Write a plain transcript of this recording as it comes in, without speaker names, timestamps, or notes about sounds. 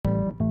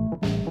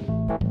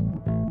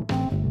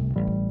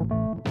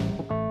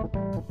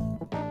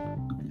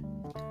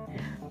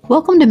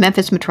Welcome to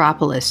Memphis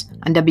Metropolis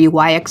on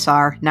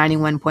WYXR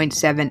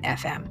 91.7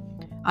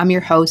 FM. I'm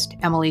your host,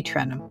 Emily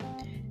Trenham.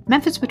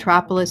 Memphis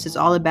Metropolis is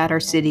all about our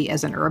city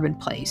as an urban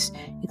place,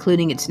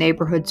 including its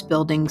neighborhoods,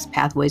 buildings,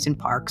 pathways, and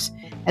parks,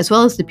 as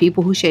well as the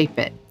people who shape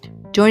it.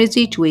 Join us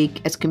each week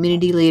as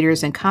community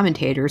leaders and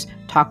commentators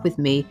talk with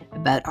me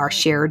about our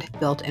shared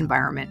built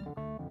environment.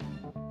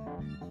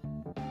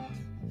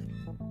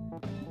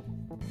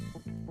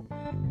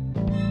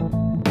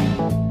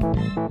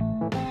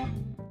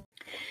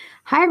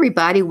 Hi,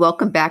 everybody.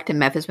 Welcome back to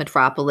Memphis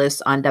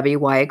Metropolis on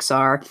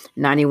WYXR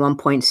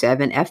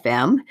 91.7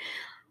 FM.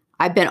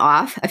 I've been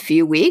off a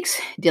few weeks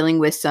dealing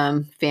with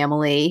some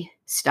family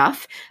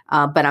stuff,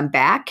 but I'm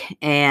back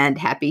and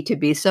happy to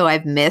be so. I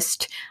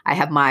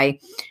have my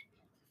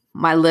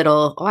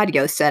little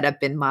audio set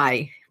up in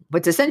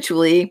what's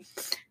essentially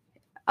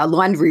a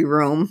laundry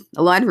room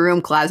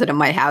closet in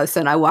my house.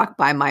 And I walk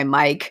by my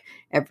mic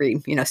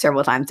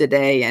several times a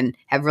day and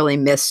have really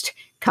missed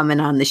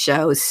coming on the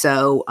show.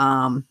 So,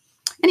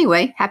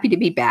 anyway, happy to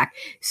be back.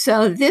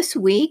 So this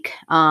week,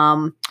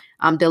 I'm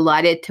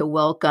delighted to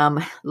welcome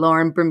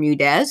Lauren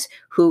Bermudez,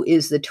 who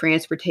is the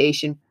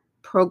Transportation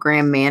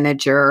Program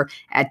Manager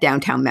at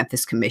Downtown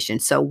Memphis Commission.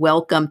 So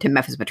welcome to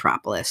Memphis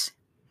Metropolis.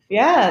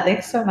 Yeah,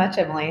 thanks so much,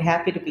 Emily.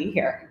 Happy to be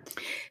here.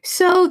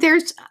 So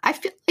I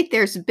feel like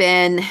there's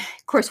been,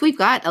 of course, we've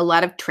got a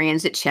lot of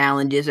transit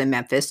challenges in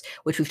Memphis,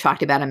 which we've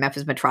talked about in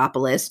Memphis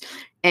Metropolis.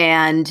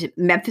 And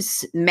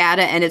Memphis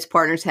MATA and its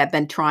partners have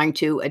been trying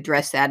to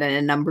address that in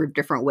a number of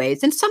different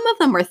ways. And some of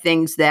them are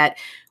things that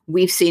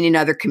we've seen in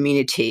other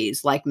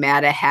communities, like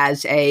MATA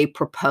has a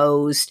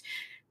proposed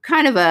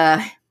kind of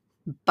a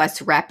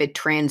bus rapid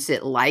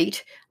transit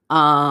light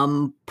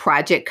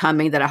project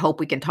coming that I hope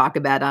we can talk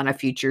about on a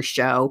future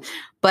show.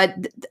 But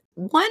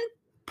one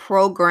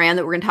program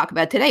that we're going to talk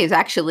about today is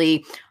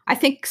actually, I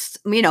think,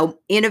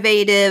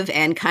 innovative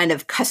and kind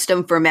of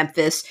custom for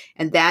Memphis,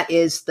 and that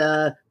is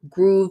the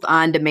Groove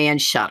On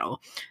Demand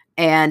shuttle.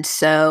 And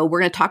so we're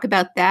going to talk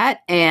about that.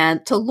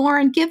 And so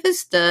Lauren, give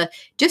us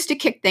just to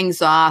kick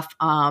things off,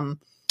 I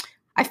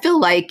feel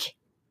like,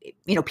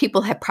 some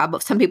people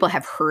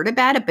have heard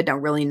about it, but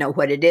don't really know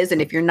what it is.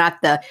 And if you're not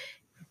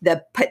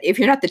if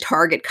you're not the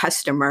target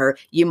customer,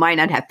 you might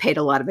not have paid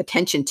a lot of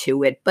attention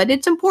to it, but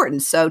it's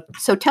important. So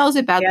tell us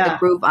about the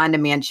Groove On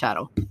Demand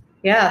shuttle.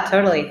 Yeah,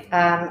 totally.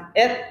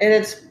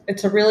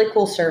 It's a really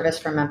cool service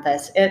for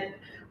Memphis. It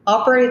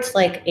operates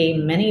like a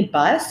mini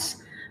bus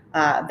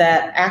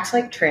that acts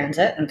like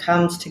transit and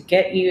comes to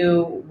get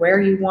you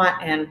where you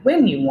want and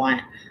when you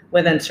want,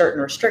 within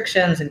certain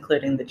restrictions,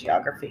 including the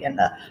geography and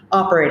the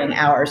operating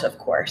hours, of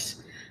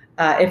course.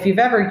 If you've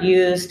ever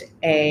used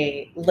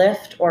a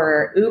Lyft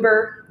or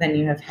Uber, then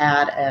you have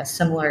had a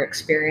similar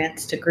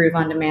experience to Groove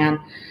On Demand.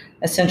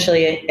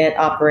 Essentially, it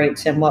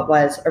operates in what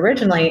was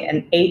originally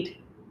an 8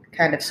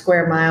 kind of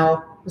square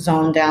mile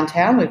zone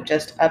downtown. We've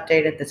just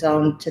updated the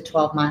zone to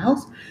 12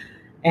 miles.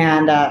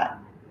 And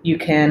you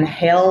can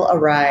hail a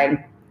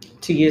ride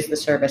to use the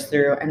service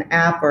through an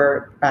app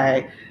or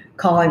by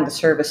calling the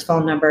service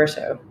phone number,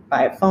 so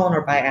by phone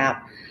or by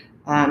app.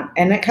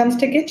 And it comes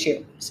to get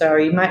you. So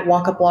you might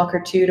walk a block or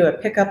two to a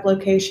pickup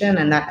location,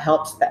 and that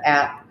helps the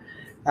app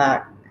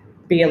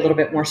be a little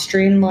bit more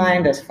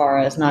streamlined as far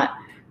as not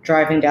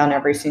driving down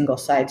every single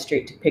side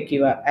street to pick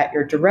you up at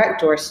your direct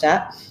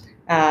doorstep.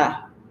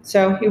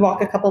 So you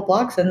walk a couple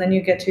blocks and then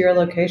you get to your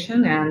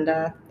location, and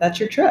that's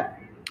your trip.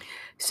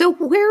 So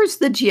where's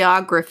the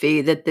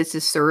geography that this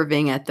is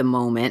serving at the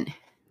moment?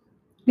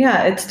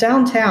 Yeah, it's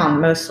downtown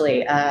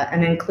mostly,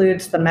 and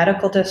includes the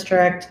Medical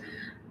District,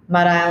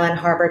 Mud Island,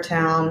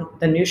 Harbortown,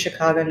 the New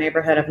Chicago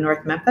neighborhood of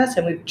North Memphis,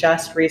 and we've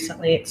just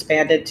recently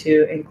expanded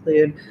to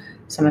include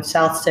some of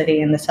South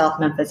City and the South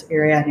Memphis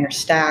area near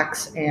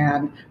Stax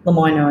and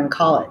Lemoyne and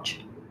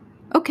College.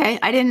 Okay,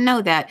 I didn't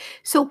know that.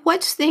 So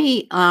what's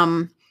the,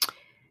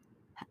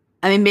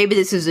 maybe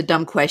this is a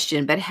dumb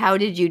question, but how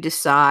did you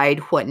decide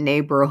what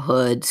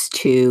neighborhoods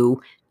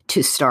to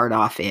start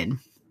off in?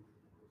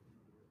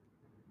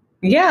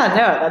 Yeah,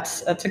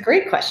 no, that's a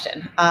great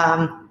question.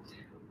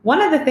 One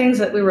of the things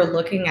that we were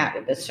looking at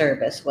with this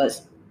service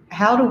was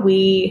how do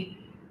we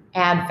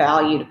add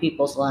value to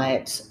people's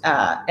lives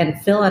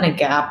and fill in a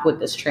gap with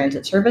this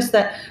transit service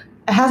that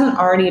hasn't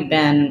already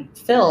been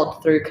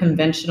filled through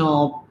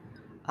conventional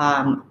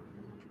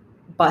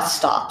bus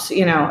stops.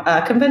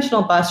 A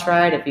conventional bus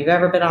ride, if you've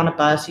ever been on a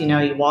bus,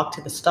 you walk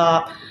to the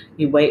stop,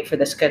 you wait for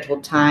the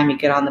scheduled time, you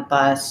get on the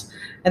bus,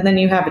 and then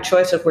you have a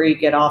choice of where you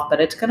get off, but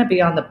it's going to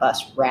be on the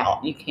bus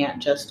route. You can't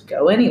just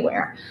go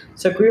anywhere.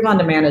 So Groove On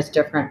Demand is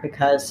different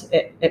because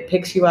it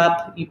picks you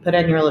up, you put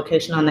in your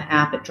location on the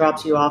app, it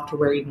drops you off to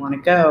where you want to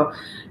go,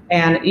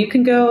 and you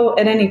can go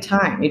at any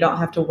time. You don't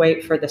have to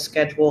wait for the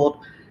scheduled,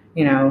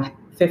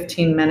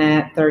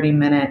 15-minute,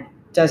 30-minute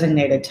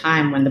designated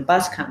time when the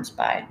bus comes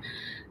by.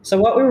 So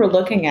what we were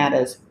looking at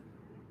is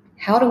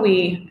how do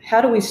we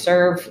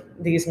serve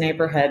these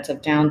neighborhoods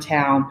of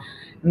downtown,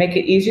 make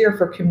it easier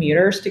for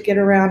commuters to get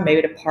around,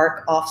 maybe to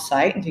park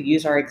off-site and to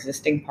use our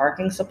existing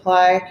parking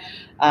supply,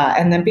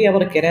 and then be able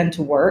to get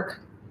into work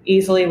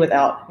easily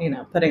without,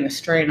 putting a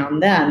strain on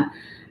them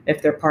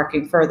if they're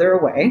parking further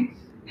away?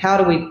 How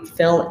do we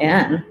fill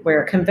in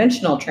where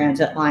conventional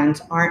transit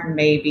lines aren't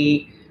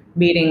maybe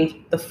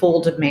meeting the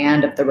full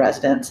demand of the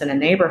residents in a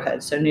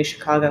neighborhood? So New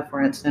Chicago,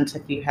 for instance,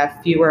 if you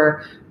have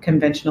fewer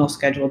conventional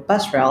scheduled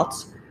bus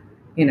routes,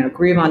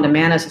 Groove on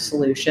Demand is a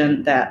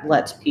solution that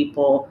lets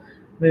people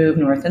move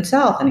north and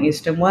south and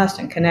east and west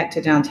and connect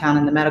to downtown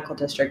and the medical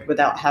district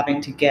without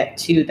having to get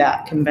to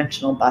that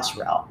conventional bus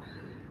route.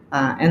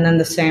 And then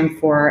the same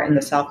for in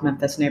the South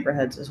Memphis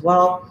neighborhoods as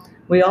well.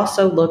 We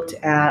also looked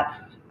at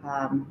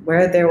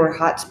where there were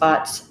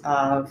hotspots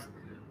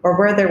or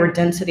where there were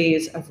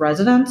densities of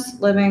residents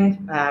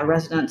living,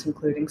 residents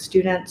including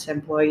students,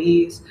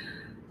 employees,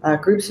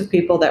 groups of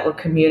people that were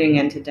commuting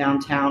into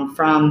downtown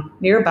from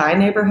nearby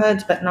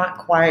neighborhoods, but not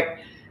quite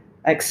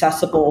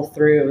accessible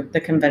through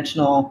the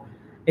conventional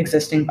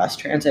existing bus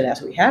transit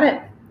as we had it.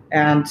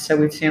 And so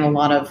we've seen a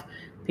lot of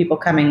people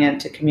coming in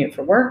to commute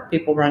for work,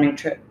 people running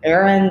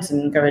errands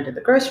and going to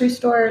the grocery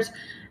stores,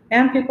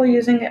 and people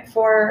using it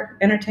for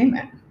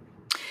entertainment.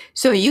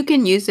 So you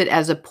can use it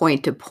as a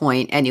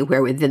point-to-point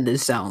anywhere within the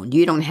zone.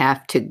 You don't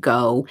have to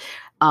go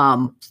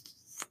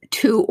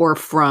to or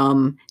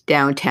from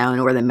downtown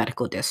or the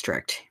medical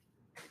district.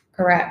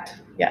 Correct.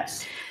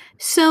 Yes.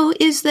 So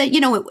is that,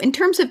 in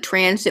terms of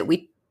transit,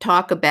 we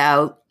talk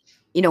about,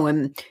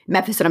 in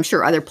Memphis and I'm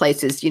sure other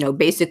places,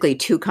 basically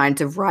two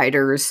kinds of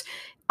riders.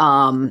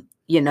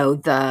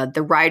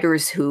 The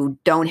riders who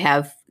don't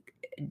have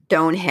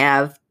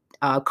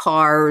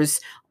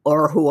cars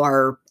or who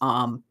are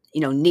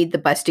need the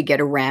bus to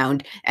get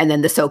around, and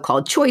then the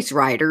so-called choice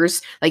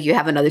riders, like you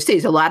have in other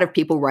cities. A lot of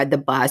people ride the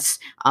bus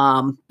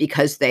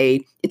because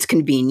it's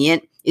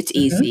convenient, it's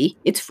easy,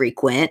 it's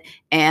frequent,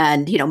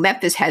 and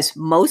Memphis has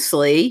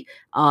mostly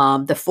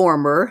the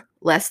former,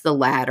 less the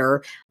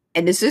latter.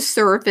 And is this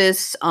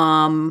service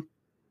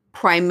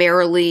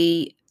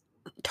primarily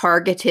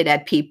targeted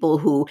at people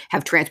who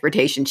have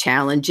transportation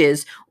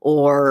challenges,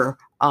 or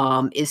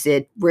is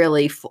it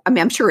really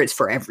I'm sure it's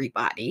for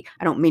everybody.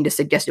 I don't mean to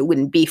suggest it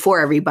wouldn't be for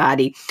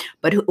everybody,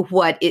 but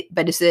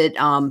is it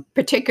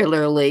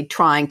particularly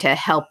trying to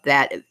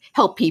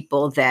help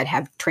people that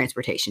have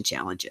transportation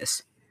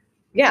challenges?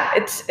 Yeah,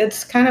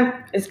 it's kind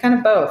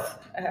of both.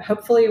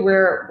 Hopefully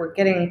we're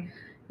getting,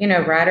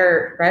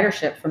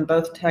 ridership from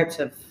both types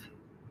of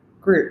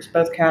groups,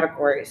 both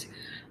categories.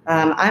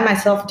 I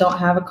myself don't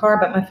have a car,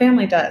 but my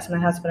family does. My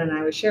husband and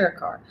I, we share a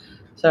car.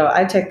 So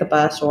I take the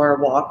bus or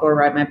walk or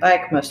ride my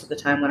bike most of the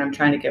time when I'm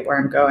trying to get where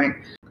I'm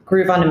going.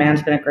 Groove on Demand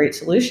has been a great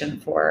solution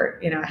for,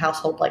 a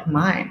household like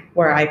mine,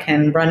 where I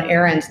can run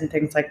errands and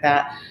things like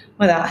that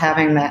without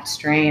having that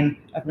strain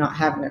of not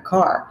having a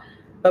car.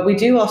 But we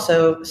do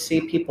also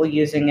see people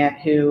using it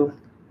who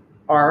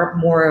are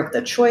more of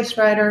the choice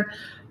rider,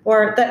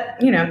 or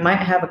that, might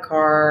have a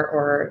car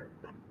or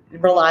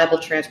reliable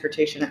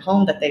transportation at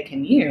home that they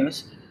can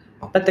use.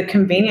 But the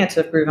convenience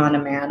of Groove on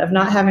Demand, of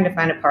not having to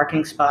find a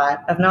parking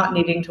spot, of not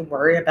needing to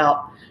worry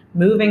about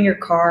moving your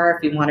car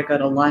if you want to go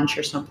to lunch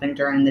or something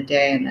during the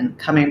day and then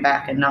coming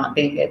back and not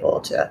being able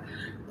to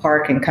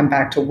park and come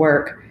back to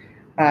work.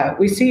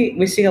 We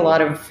see a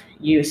lot of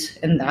use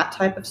in that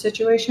type of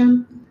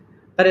situation,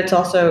 but it's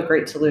also a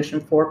great solution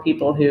for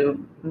people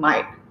who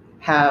might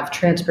have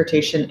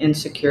transportation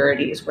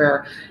insecurities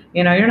where,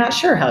 you're not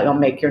sure how you'll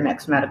make your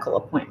next medical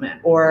appointment,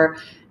 or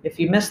if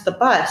you miss the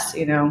bus,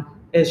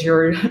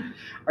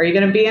 are you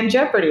going to be in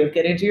jeopardy of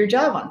getting to your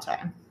job on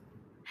time?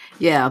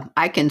 Yeah,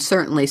 I can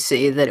certainly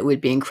see that it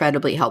would be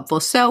incredibly helpful.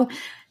 So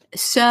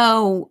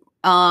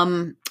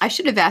I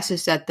should have asked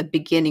this at the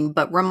beginning,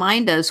 but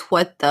remind us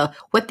what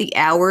the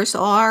hours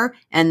are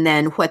and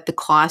then what the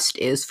cost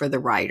is for the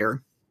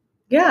rider.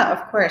 Yeah,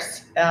 of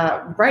course.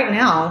 Right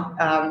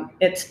now,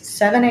 it's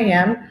 7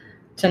 a.m.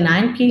 to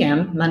 9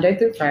 p.m. Monday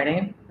through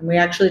Friday. And we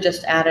actually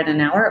just added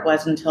an hour. It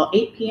was until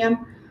 8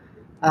 p.m.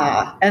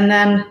 And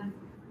then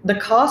the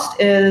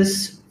cost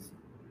is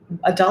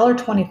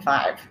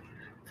 $1.25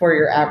 for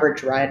your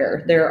average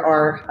rider. There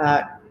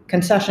are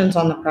concessions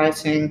on the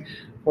pricing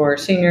for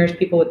seniors,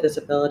 people with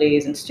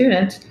disabilities, and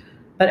students.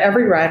 But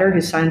every rider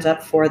who signs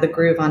up for the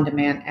Groove on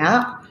Demand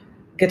app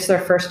gets their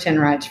first 10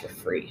 rides for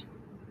free.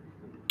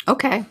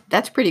 Okay,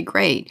 that's pretty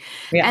great.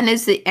 Yeah. And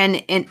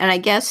I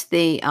guess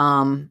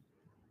the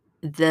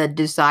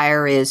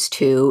desire is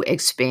to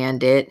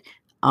expand it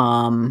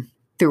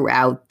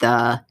throughout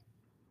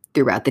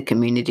the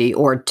community,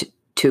 or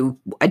to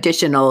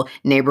additional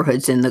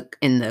neighborhoods in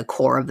the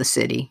core of the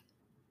city.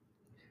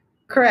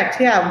 Correct.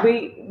 Yeah,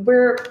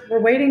 we're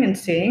waiting and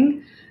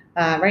seeing.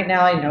 Right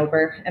now, I know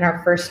we're in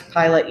our first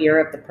pilot year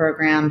of the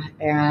program,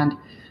 and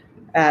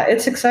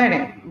it's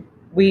exciting.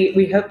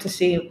 We hope to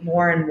see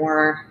more and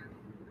more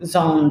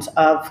zones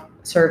of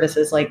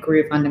services like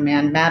Groove on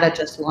Demand. MATA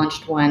just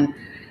launched one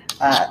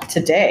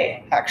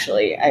today,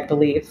 actually, I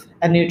believe,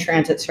 a new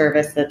transit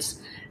service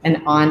that's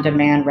an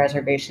on-demand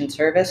reservation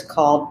service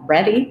called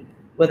Ready,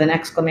 with an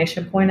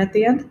exclamation point at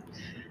the end.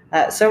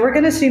 So we're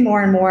going to see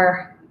more and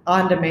more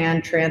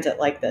on-demand transit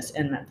like this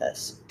in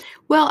Memphis?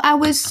 Well,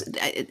 I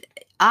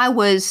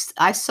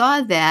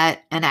saw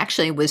that and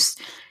actually was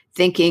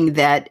thinking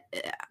that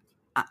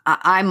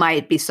I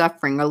might be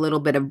suffering a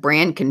little bit of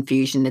brand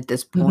confusion at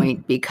this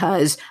point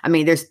because I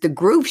mean, there's the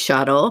Groove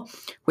Shuttle,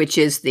 which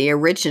is the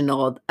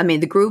original. I mean,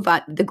 the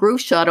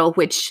Groove Shuttle,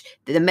 which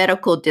the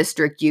medical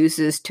district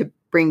uses to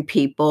bring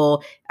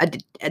people.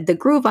 The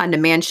Groove on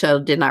Demand shuttle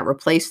did not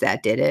replace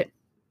that, did it?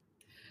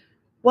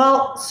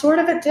 Well, sort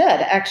of it did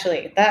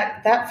actually.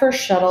 That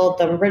first shuttle,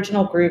 the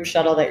original Groove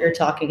shuttle that you're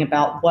talking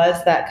about,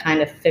 was that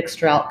kind of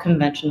fixed route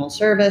conventional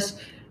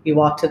service. You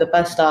walk to the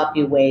bus stop,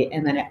 you wait,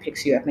 and then it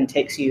picks you up and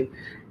takes you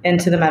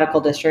into the medical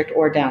district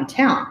or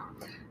downtown.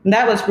 And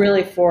that was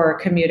really for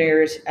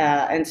commuters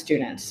and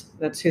students.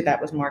 That's who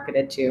that was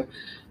marketed to.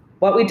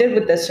 What we did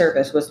with this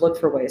service was look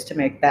for ways to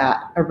make that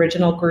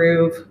original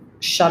Groove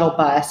shuttle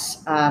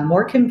bus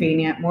more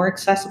convenient, more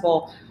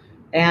accessible,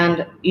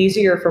 and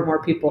easier for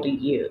more people to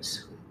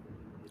use.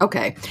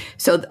 Okay.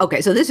 So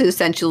this is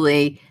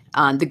essentially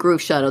the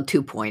Groove Shuttle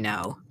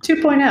 2.0.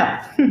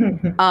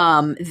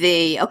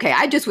 2.0.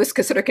 I just was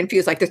sort of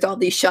confused. Like, there's all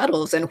these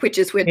shuttles, and which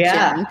is which.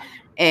 Yeah.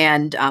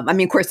 And I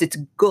mean, of course, it's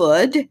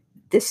good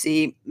to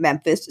see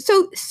Memphis.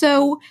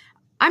 So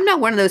I'm not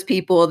one of those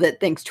people that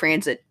thinks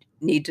transit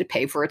needs to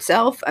pay for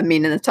itself. I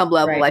mean, in some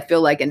level, Right. I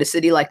feel like in a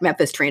city like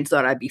Memphis, transit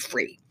ought to be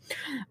free.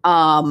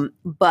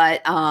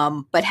 But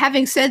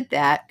having said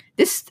that,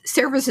 this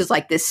services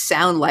like this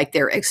sound like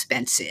they're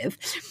expensive.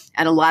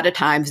 And a lot of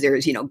times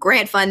there's,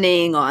 grant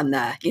funding on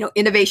the,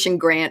 innovation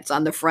grants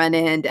on the front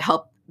end to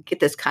help get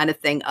this kind of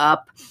thing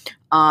up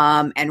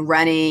and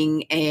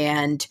running.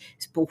 And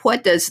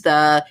what does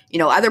the,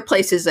 other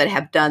places that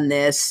have done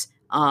this,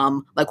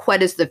 like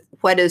what's the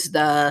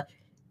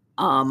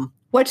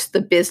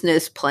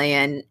business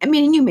plan? I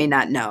mean, you may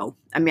not know.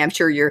 I mean, I'm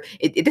sure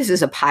this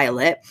is a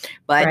pilot,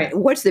 but Right.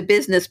 What's the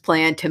business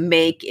plan to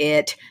make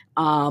it,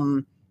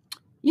 to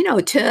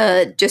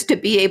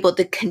be able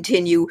to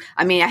continue?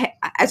 I mean,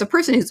 as a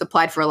person who's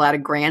applied for a lot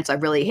of grants, I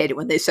really hate it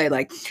when they say,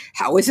 like,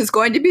 how is this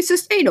going to be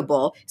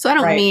sustainable? So I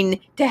don't Right. mean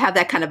to have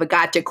that kind of a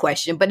gotcha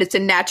question, but it's a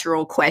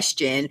natural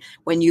question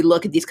when you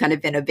look at these kind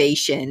of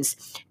innovations,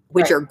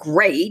 which Right. are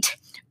great.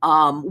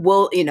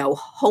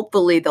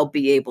 Hopefully they'll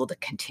be able to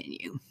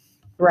continue.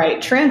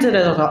 Right. Transit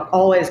is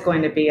always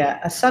going to be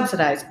a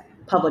subsidized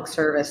public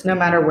service, no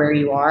matter where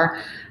you are.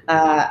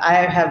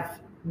 I have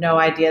no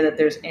idea that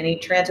there's any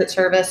transit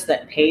service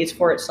that pays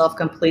for itself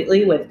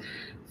completely with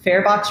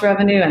fare box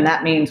revenue, and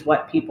that means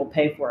what people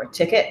pay for a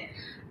ticket.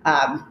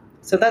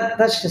 So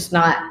that's just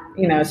not,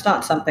 it's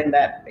not something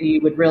that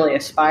you would really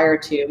aspire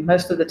to.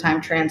 Most of the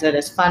time, transit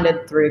is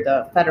funded through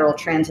the Federal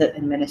Transit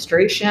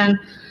Administration.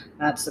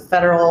 That's the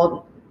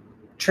Federal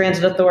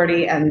Transit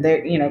Authority, and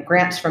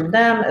grants from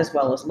them, as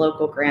well as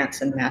local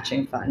grants and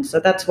matching funds. So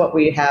that's what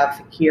we have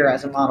here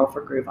as a model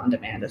for Groove on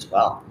Demand as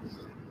well.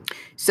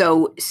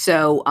 So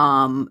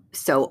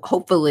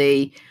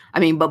hopefully, I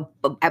mean, but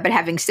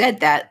having said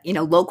that,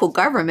 local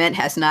government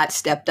has not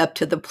stepped up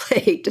to the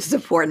plate to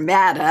support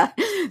MATA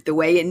the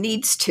way it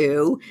needs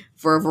to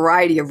for a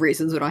variety of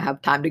reasons we don't have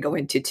time to go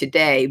into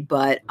today.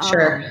 But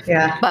Sure,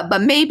 yeah.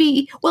 But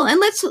maybe, well, and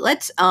let's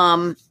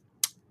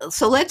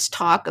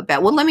talk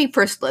about. Well, let me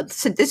first.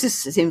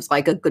 Seems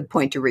like a good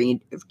point to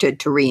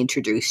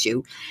reintroduce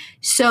you.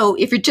 So,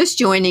 if you're just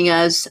joining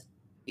us,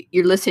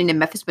 you're listening to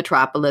Memphis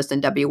Metropolis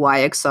and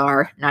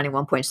WYXR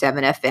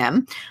 91.7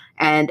 FM,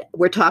 and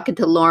we're talking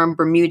to Lauren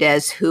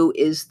Bermudez, who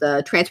is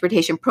the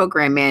Transportation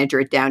Program Manager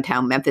at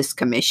Downtown Memphis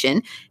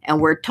Commission, and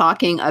we're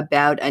talking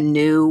about a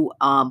new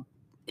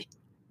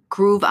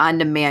Groove on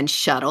Demand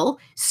shuttle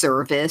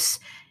service.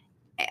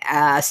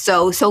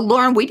 So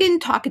Lauren, we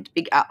didn't talk at the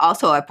beginning.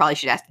 Also, I probably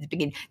should ask at the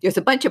beginning. There's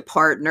a bunch of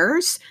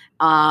partners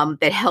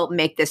that help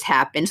make this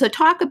happen. So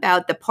talk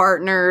about the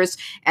partners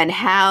and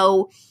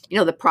how,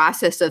 the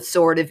process of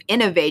sort of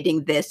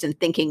innovating this and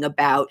thinking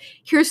about,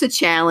 here's the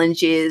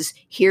challenges,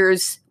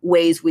 here's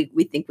ways we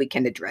think we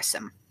can address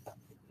them.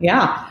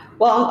 Yeah.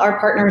 Well, our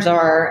partners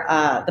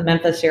are the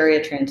Memphis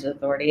Area Transit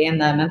Authority and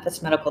the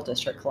Memphis Medical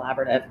District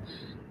Collaborative.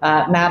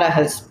 MATA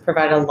has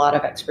provided a lot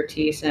of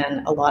expertise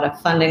and a lot of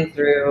funding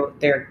through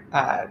their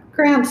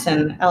grants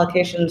and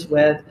allocations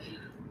with,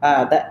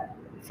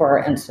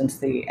 for instance,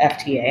 the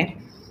FTA.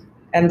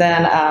 And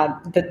then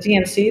the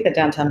DMC, the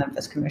Downtown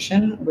Memphis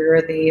Commission, we're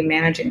the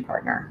managing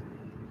partner.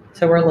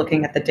 So we're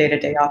looking at the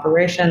day-to-day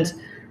operations.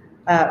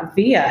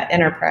 VIA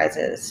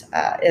Enterprises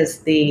is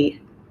the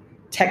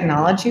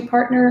technology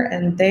partner,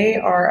 and they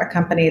are a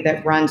company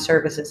that runs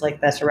services like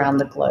this around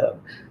the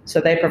globe. So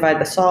they provide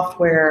the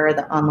software,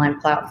 the online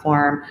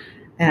platform,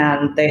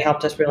 and they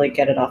helped us really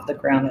get it off the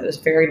ground. It was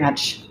very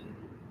much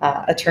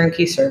a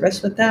turnkey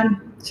service with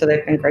them. So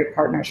they've been great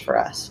partners for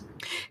us.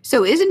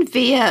 So isn't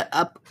VIA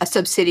a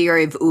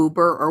subsidiary of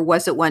Uber, or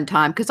was it one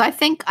time? Because I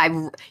think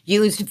I've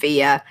used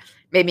VIA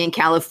maybe in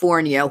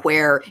California,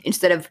 where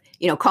instead of,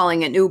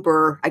 calling an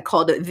Uber, I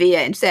called it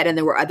VIA instead, and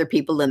there were other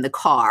people in the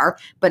car,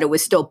 but it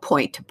was still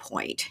point to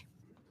point.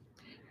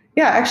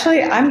 Yeah,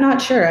 actually, I'm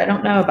not sure. I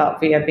don't know about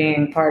VIA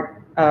being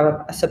part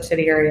a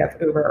subsidiary of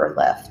Uber or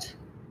Lyft.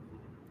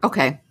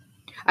 Okay.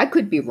 I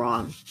could be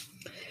wrong.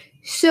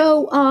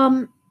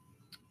 So,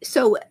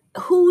 so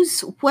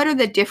what are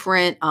the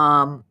different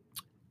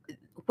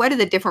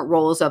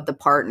roles of the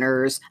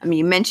partners? I mean,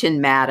 you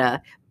mentioned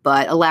MATA,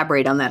 but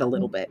elaborate on that a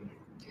little bit.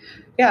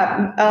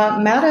 Yeah,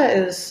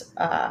 MATA is,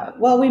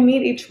 well, we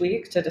meet each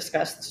week to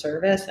discuss the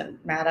service, and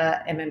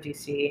MATA,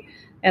 MMDC,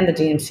 and the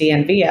DMC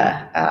and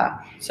VIA.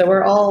 So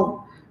we're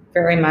all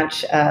very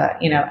much,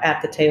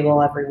 at the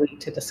table every week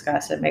to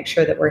discuss and make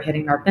sure that we're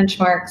hitting our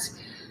benchmarks.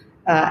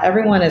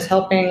 Everyone is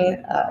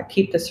helping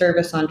keep the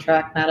service on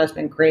track. MATA's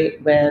been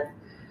great with,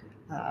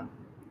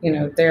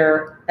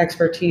 their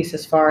expertise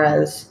as far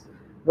as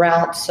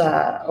routes,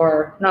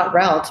 or not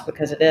routes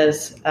because it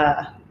is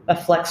a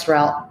flex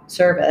route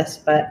service,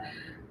 but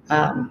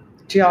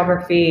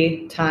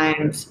geography,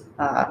 times.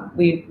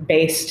 We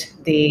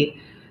based the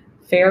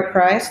fare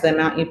price, the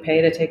amount you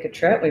pay to take a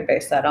trip, we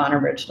based that on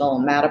original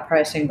MATA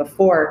pricing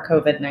before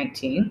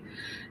COVID-19.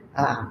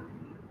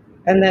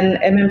 And then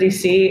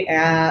MMDC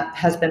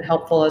has been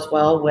helpful as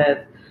well with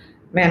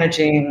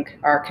managing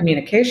our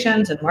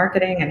communications and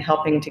marketing and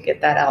helping to get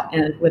that out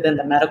within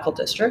the medical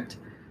district.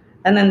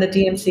 And then the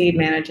DMC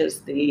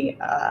manages the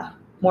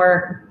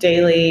more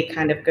daily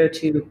kind of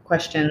go-to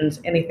questions,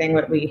 anything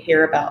that we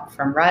hear about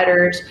from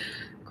riders,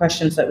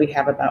 questions that we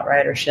have about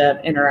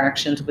ridership,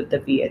 interactions with the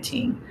VIA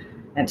team,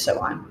 and so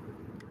on.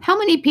 How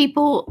many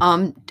people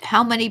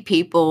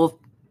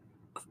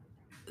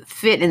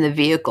fit in the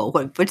vehicle?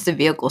 What's the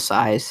vehicle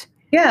size?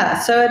 Yeah,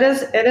 so it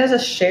is a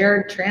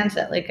shared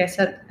transit. Like I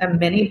said, a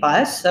mini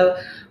bus. So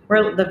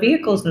where the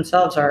vehicles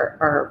themselves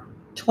are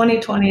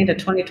 2020 to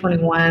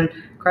 2021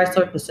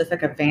 Chrysler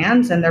Pacifica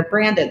vans, and they're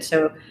branded.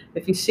 So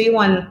if you see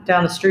one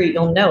down the street,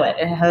 you'll know it.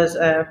 It has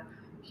a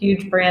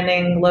huge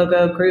branding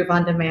logo, Groove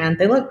on Demand.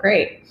 They look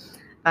great.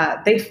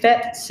 They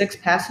fit 6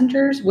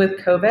 passengers with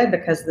COVID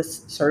because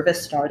this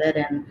service started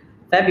in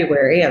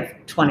February of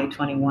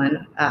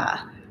 2021.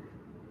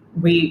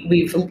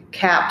 We've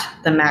capped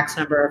the max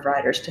number of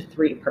riders to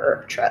 3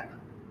 per trip.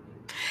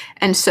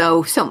 And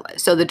so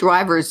the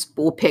drivers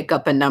will pick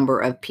up a number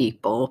of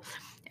people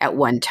at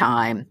one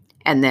time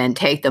and then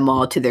take them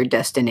all to their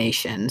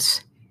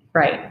destinations.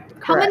 Right.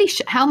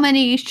 How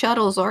many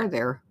shuttles are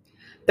there?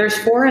 There's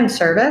 4 in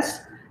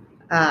service,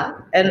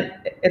 and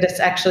it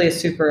is actually a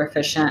super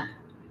efficient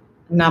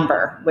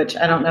number, which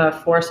I don't know if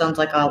 4 sounds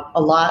like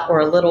a lot or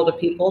a little to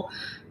people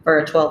for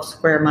a 12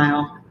 square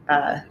mile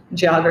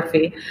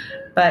geography.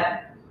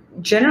 But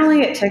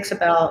generally, it takes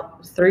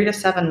about 3 to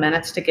 7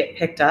 minutes to get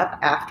picked up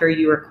after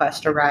you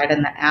request a ride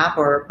in the app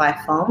or by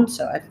phone.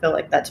 So I feel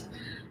like that's,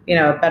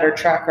 a better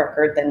track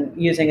record than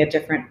using a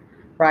different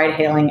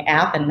ride-hailing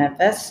app in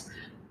Memphis.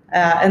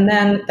 And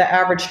then the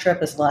average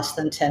trip is less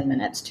than 10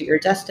 minutes to your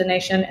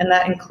destination, and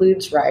that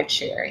includes ride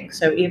sharing.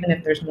 So even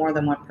if there's more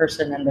than one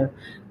person in the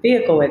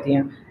vehicle with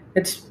you,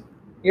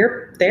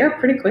 you're there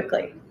pretty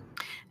quickly.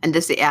 And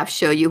does the app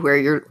show you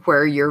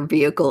where your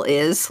vehicle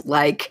is,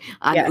 like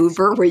on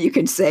Uber, where you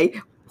can say,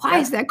 why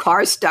is that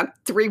car stuck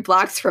 3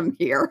 blocks from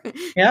here?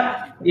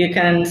 Yep, you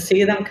can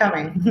see them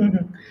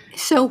coming.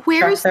 So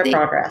where's the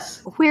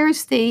progress?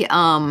 What's the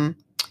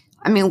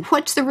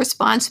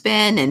response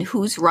been, and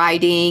who's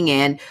riding,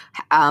 and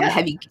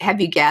have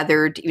you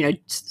gathered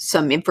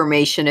some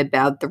information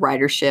about the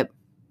ridership,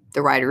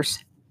 the riders?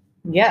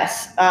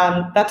 Yes,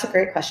 that's a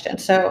great question.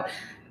 So.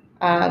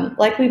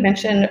 Like we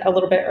mentioned a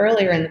little bit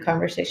earlier in the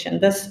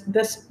conversation, this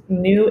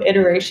new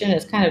iteration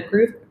is kind of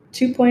Groove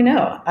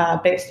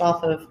 2.0, based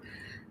off of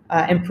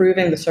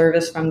improving the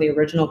service from the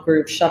original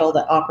Groove shuttle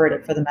that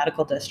operated for the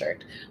medical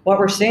district. What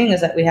we're seeing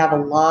is that we have a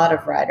lot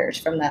of riders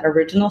from that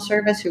original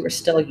service who are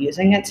still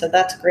using it, so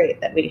that's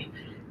great that we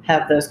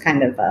have those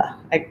kind of,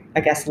 I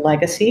guess,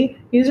 legacy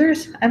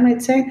users, I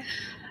might say.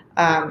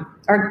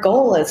 Our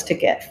goal is to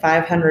get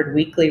 500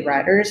 weekly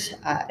riders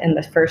in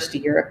the first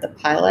year of the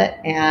pilot,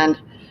 and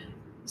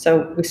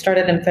so we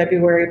started in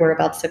February. We're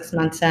about 6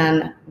 months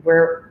in.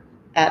 We're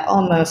at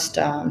almost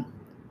a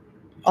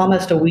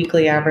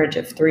weekly average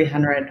of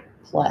 300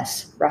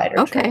 plus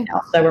riders right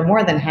now. So we're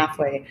more than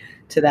halfway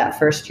to that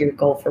first year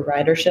goal for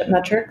ridership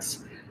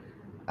metrics.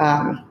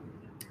 And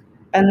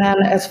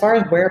then as far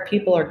as where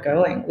people are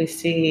going, we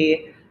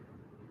see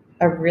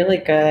a really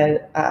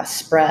good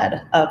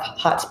spread of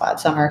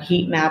hotspots on our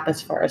heat map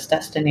as far as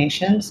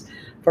destinations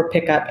for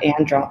pickup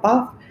and drop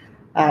off.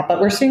 But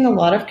we're seeing a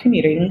lot of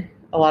commuting.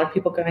 A lot of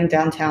people going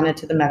downtown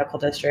into the medical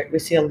district. We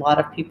see a lot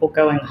of people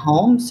going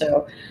home.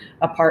 So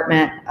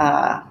apartments,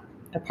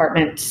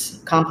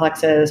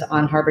 complexes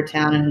on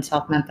Harbortown and in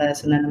South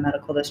Memphis, and then the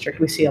medical district.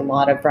 We see a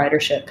lot of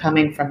ridership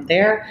coming from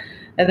there.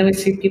 And then we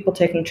see people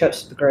taking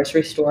trips to the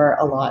grocery store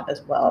a lot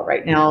as well.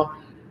 Right now,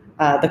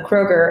 the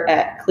Kroger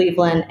at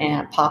Cleveland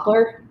and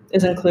Poplar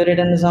is included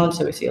in the zone.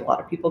 So we see a lot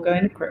of people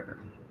going to Kroger.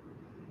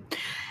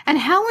 And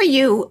how are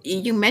you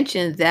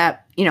mentioned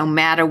that,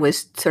 MATA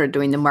was sort of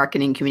doing the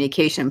marketing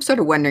communication. I'm sort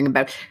of wondering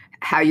about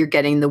how you're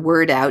getting the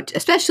word out,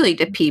 especially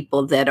to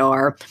people that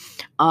are,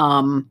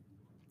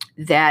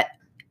 that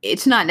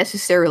it's not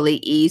necessarily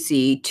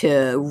easy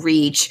to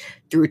reach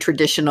through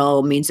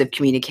traditional means of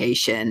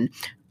communication,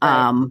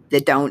 Right.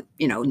 that don't,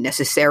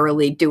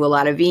 necessarily do a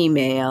lot of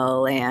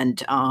email.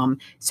 And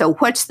so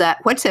what's that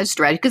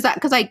strategy?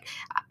 Because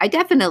I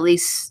definitely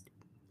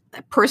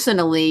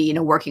personally,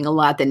 working a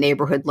lot at the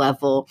neighborhood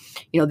level,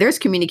 there's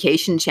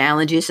communication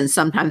challenges, and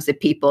sometimes the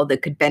people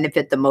that could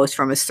benefit the most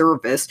from a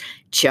service,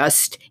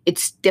 just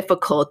it's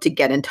difficult to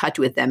get in touch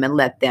with them and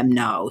let them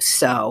know.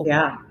 So,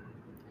 Yeah.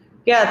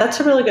 Yeah, that's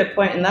a really good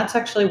point. And that's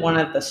actually one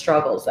of the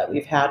struggles that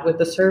we've had with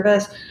the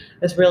service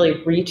is really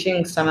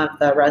reaching some of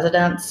the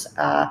residents,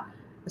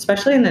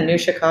 especially in the New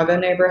Chicago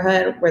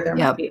neighborhood where there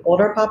might yep, be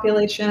older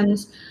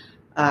populations.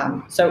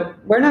 So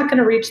we're not going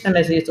to reach them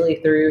as easily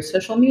through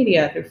social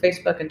media, through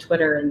Facebook and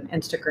Twitter and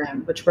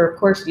Instagram, which we're, of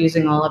course,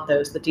 using all of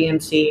those. The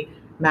DMC,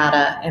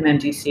 MATA,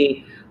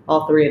 MMDC,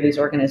 all three of these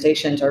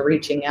organizations are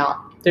reaching out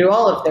through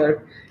all of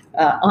their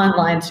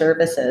online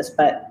services.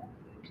 But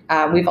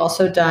we've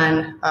also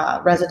done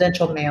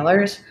residential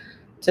mailers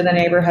to the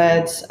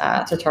neighborhoods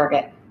to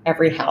target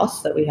every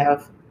house that we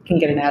have can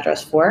get an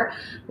address for.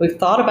 We've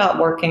thought about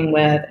working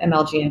with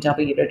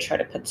MLG&W to try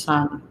to put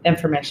some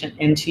information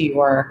into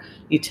your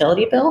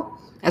utility bill.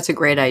 that's a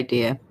great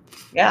idea.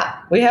 Yeah,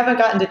 we haven't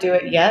gotten to do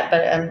it yet,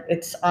 but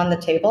it's on the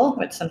table.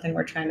 It's something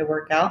we're trying to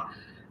work out.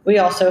 We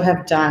also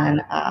have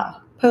done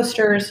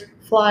posters,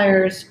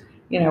 flyers.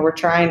 We're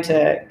trying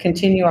to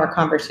continue our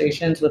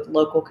conversations with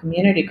local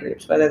community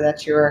groups, whether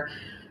that's your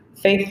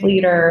faith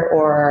leader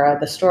or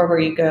the store where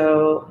you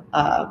go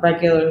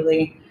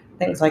regularly,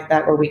 things like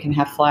that, where we can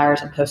have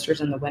flyers and posters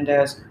in the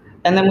windows.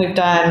 And then we've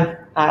done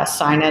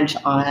signage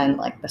on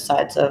like the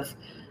sides of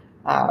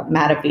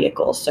MATA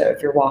vehicles. So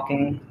if you're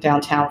walking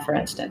downtown, for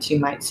instance, you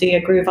might see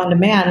a Groove on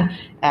Demand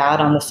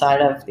ad on the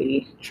side of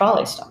the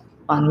trolley stop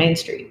on Main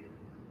Street.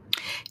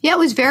 Yeah, I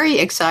was very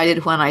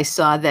excited when I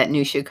saw that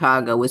New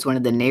Chicago was one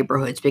of the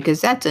neighborhoods, because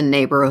that's a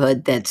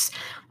neighborhood that's,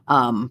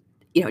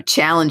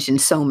 challenged in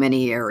so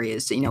many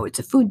areas. It's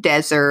a food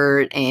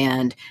desert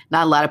and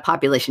not a lot of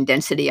population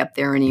density up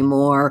there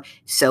anymore.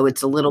 So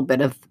it's a little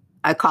bit of,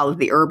 I call it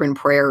the urban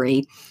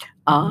prairie.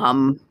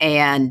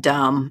 And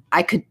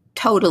I could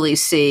totally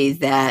see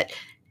that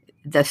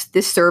this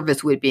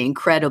service would be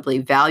incredibly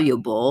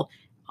valuable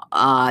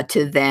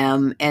to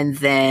them, and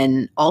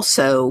then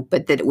also,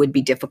 but that it would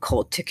be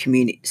difficult to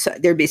communicate. So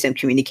there'd be some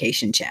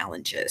communication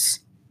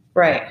challenges.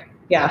 Right.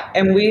 Yeah.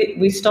 And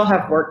we still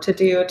have work to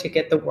do to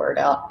get the word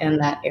out in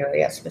that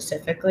area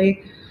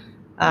specifically.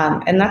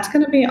 And that's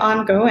going to be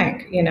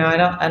ongoing.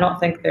 I don't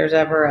think there's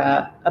ever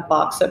a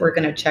box that we're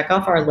going to check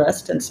off our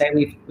list and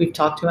say we've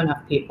talked to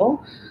enough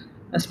people,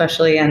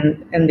 especially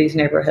in these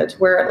neighborhoods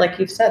where, like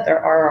you've said,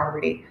 there are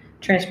already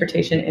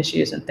transportation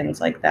issues and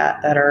things like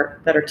that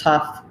are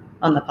tough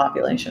on the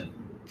population.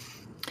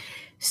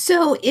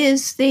 So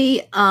is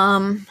the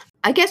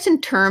I guess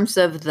in terms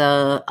of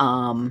the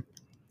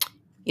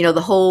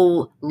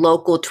whole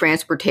local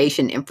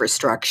transportation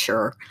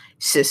infrastructure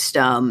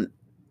system,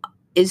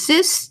 is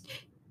this,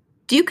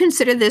 do you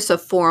consider this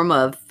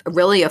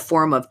really a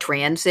form of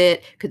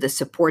transit because it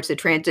supports the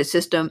transit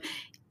system?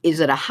 Is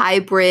it a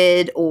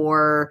hybrid,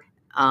 or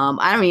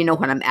I don't even know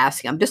what I'm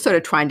asking. I'm just sort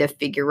of trying to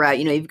figure out,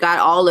 you've got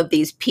all of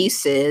these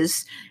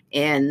pieces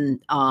and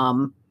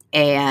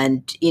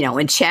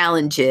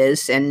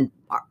challenges, and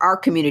our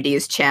community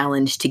is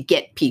challenged to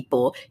get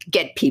people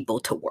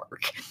to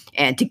work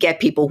and to get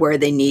people where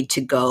they need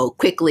to go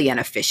quickly and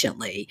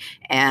efficiently.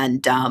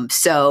 And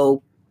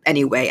so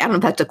anyway, I don't know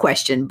if that's a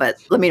question, but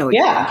let me know.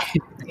 Yeah.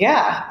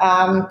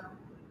 Yeah.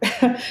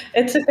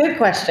 It's a good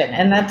question.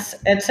 And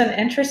it's an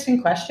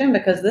interesting question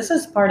because this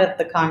is part of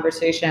the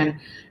conversation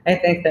I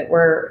think that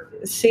we're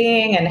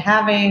seeing and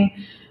having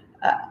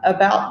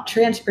about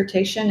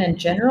transportation in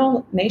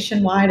general,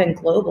 nationwide and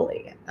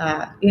globally.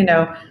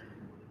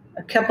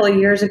 A couple of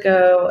years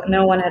ago,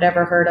 no one had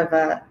ever heard of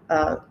a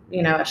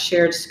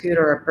shared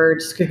scooter, a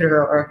bird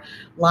scooter, or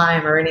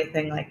Lime, or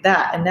anything like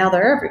that. And now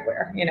they're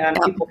everywhere, and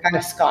people kind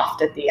of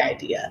scoffed at the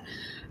idea.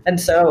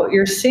 And so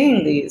you're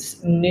seeing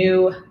these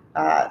new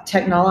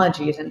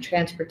technologies and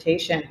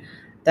transportation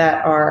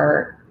that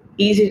are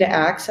easy to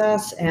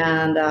access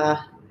and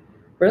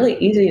really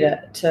easy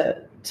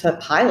to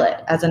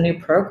pilot as a new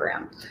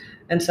program.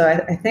 And so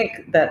I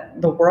think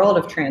that the world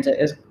of transit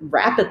is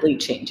rapidly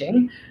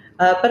changing.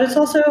 But it's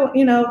also,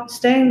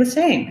 staying the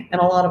same in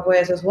a lot of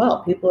ways as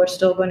well. People are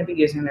still going to be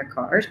using their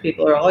cars.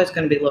 People are always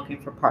going to be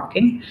looking for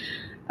parking.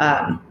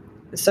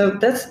 So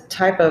this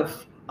type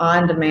of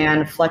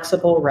on-demand,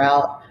 flexible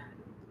route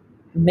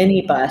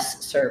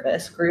minibus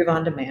service, Groove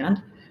on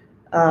Demand,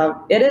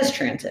 it is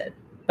transit,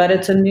 but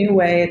it's a new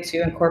way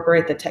to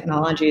incorporate the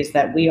technologies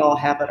that we all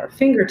have at our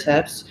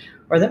fingertips,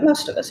 or that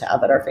most of us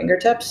have at our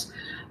fingertips,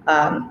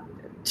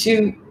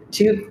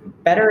 to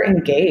better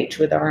engage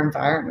with our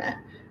environment,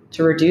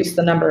 to reduce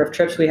the number of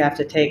trips we have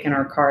to take in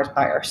our cars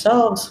by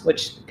ourselves,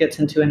 which gets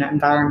into an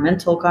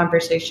environmental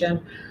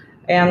conversation,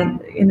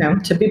 and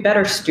to be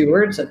better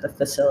stewards of the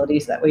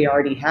facilities that we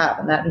already have.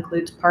 And that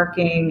includes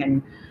parking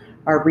and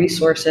our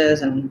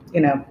resources. And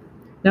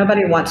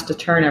nobody wants to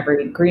turn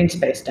every green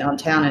space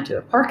downtown into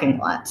a parking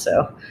lot.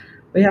 So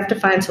We have to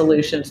find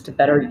solutions to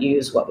better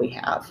use what we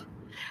have.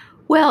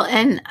 Well,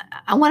 and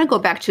I want to go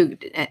back to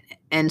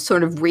and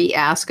sort of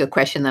re-ask a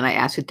question that I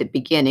asked at the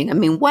beginning. I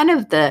mean, one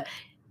of the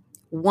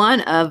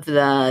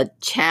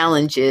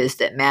challenges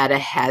that MATA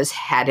has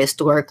had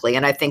historically,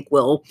 and I think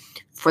will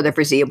for the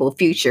foreseeable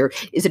future,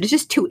 is that it's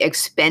just too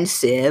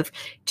expensive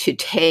to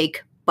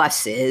take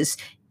buses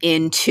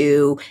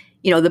into,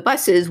 the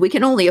buses, we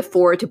can only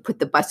afford to put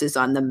the buses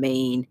on the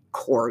main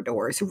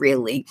corridors,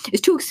 really.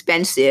 It's too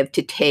expensive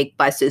to take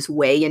buses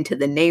way into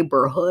the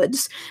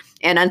neighborhoods.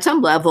 And on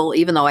some level,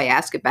 even though I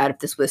asked about if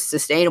this was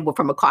sustainable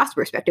from a cost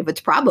perspective,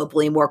 it's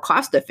probably more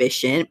cost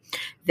efficient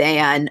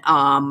than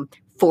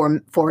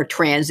for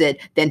transit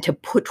than to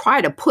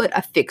try to put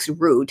a fixed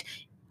route,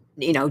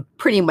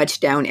 pretty much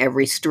down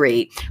every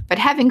street. But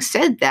having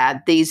said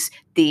that,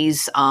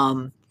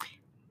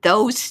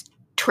 those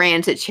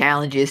transit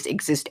challenges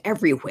exist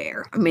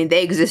everywhere. I mean,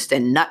 they exist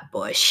in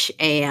Nutbush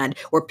and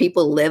where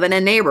people live in a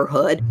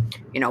neighborhood,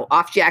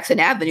 off Jackson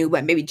Avenue,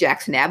 but maybe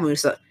Jackson Avenue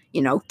is,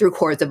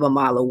 3/4 of a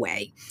mile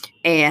away.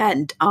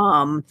 And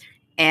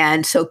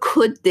so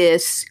could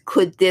this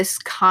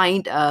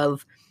kind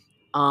of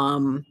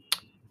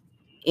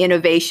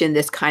innovation,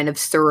 this kind of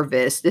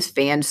service, this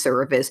van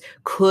service,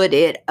 could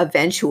it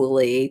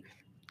eventually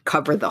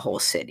cover the whole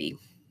city?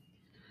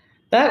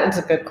 That is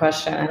a good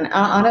question. And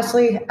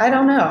honestly, I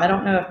don't know. I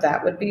don't know if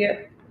that would be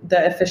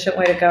the efficient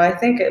way to go. I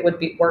think it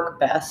would work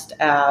best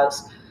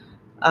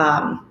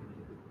um,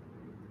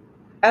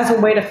 as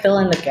a way to fill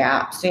in the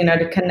gaps,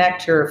 to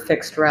connect your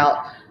fixed route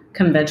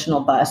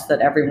conventional bus that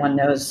everyone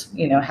knows,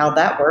 how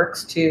that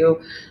works, to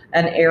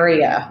an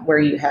area where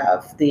you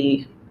have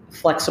the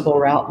flexible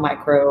route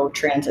micro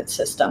transit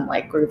system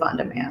like Groove on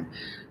Demand.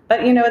 But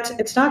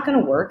it's not going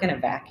to work in a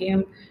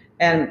vacuum.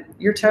 And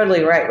you're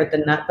totally right with the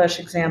Nutbush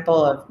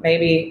example of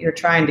maybe you're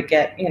trying to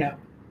get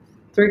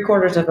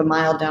 3/4 of a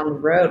mile down the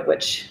road,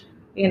 which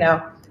in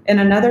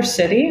another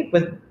city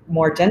with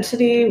more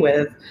density,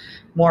 with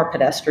more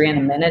pedestrian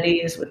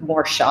amenities, with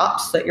more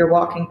shops that you're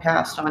walking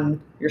past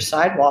on your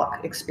sidewalk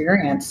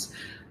experience,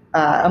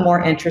 a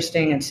more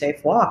interesting and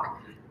safe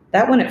walk.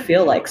 That wouldn't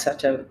feel like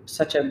such a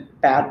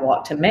bad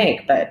walk to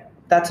make, but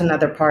that's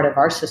another part of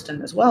our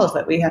system as well, is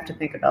that we have to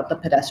think about the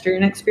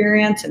pedestrian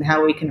experience and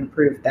how we can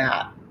improve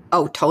that.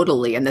 Oh,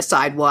 totally. And the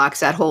sidewalks,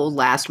 that whole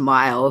last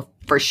mile,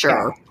 for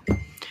sure. Yeah.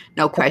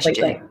 No question.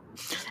 Completely.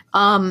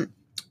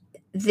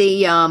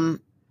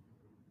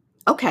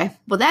 Okay.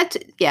 Well, that's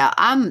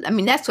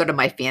sort of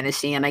my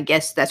fantasy, and I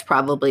guess that's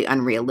probably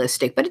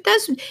unrealistic, but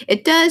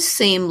it does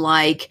seem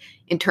like,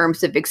 in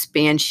terms of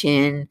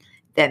expansion,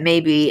 that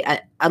maybe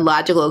a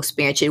logical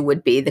expansion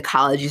would be the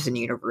colleges and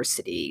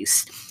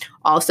universities,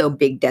 also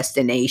big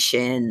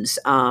destinations,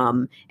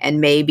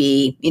 and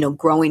maybe,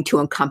 growing to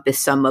encompass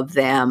some of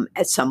them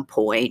at some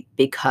point,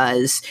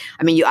 because,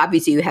 you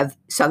have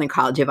Southern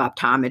College of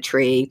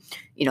Optometry,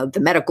 the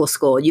medical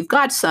school, you've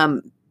got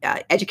some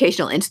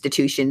educational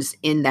institutions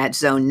in that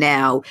zone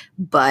now,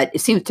 but it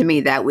seems to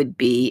me that would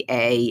be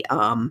a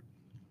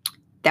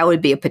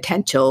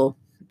potential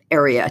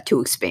area to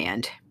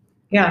expand.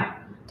 Yeah,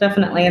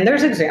 definitely. And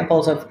there's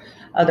examples of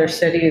other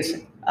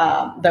cities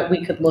that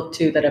we could look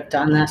to that have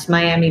done this.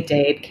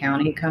 Miami-Dade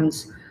County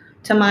comes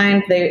to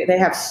mind. They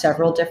have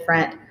several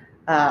different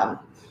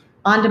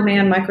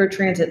on-demand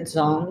microtransit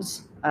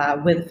zones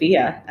with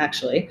VIA,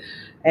 actually,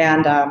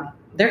 and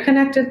they're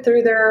connected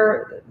through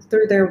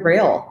their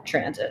rail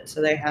transit.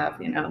 So they have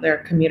their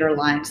commuter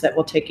lines that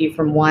will take you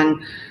from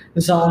one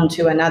zone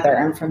to another,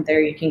 and from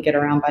there you can get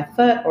around by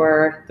foot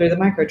or through the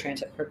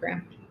microtransit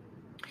program.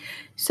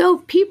 So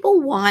if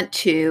people want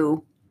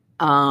to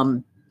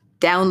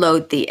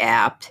download the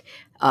app,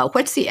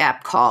 what's the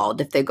app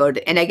called? If they go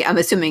to, and I'm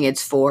assuming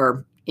it's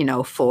for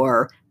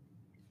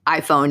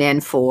iPhone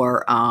and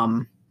for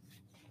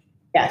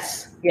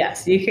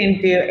Yes, you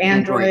can do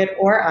Android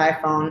or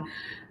iPhone.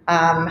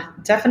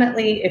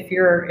 Definitely, if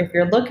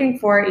you're looking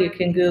for it, you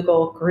can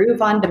Google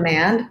Groove on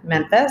Demand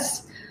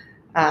Memphis,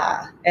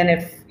 and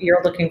if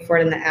you're looking for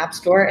it in the App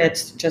Store,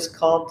 it's just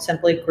called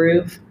simply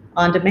Groove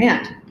on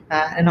Demand,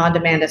 and on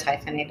demand is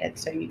hyphenated,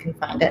 so you can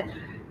find it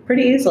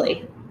pretty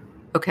easily.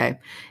 Okay,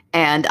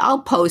 and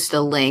I'll post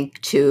a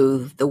link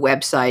to the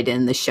website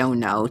in the show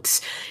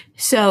notes.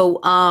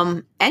 So,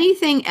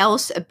 anything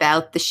else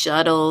about the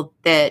shuttle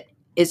that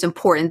is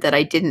important that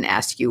I didn't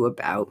ask you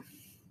about?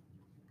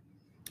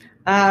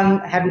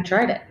 Have you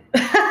tried it?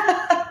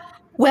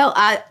 Well,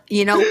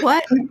 you know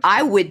what?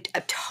 I would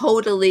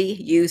totally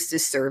use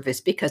this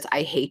service because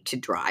I hate to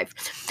drive,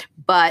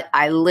 but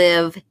I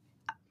live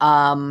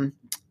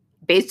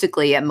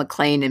basically at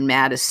McLean and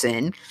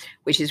Madison,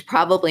 which is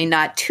probably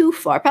not too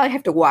far. I probably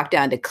have to walk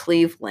down to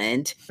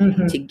Cleveland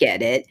to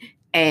get it.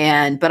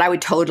 But I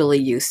would totally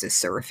use this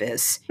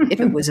service if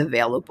it was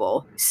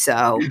available.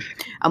 So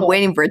I'm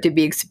waiting for it to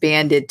be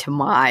expanded to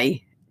my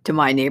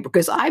neighbor,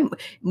 because I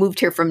moved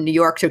here from New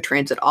York, so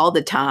transit all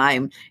the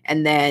time.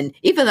 And then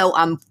even though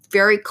I'm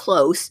very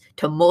close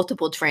to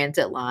multiple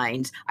transit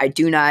lines, I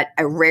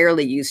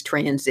rarely use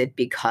transit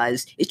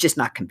because it's just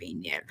not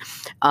convenient.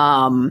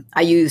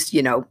 I use,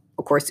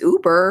 of course,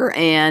 Uber,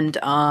 and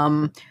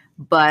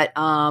but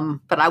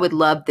I would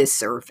love this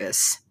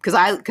service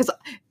because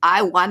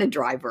I want a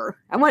driver.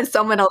 I want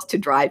someone else to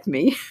drive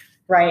me.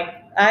 Right.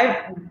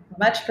 I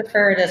much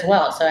prefer it as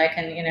well. So I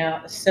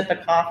can, sip a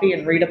coffee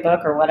and read a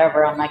book or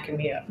whatever on my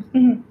commute.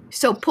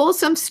 So pull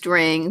some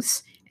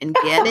strings and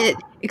get it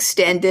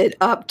extended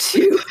up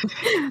to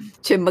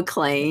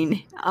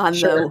McLean on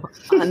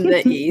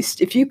the east.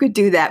 If you could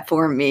do that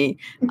for me,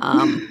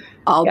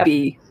 I'll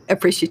be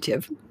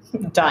appreciative.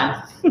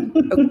 Done.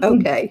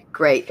 Okay,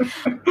 great.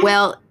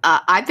 Well,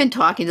 I've been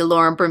talking to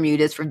Lauren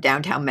Bermudez from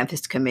Downtown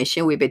Memphis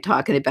Commission. We've been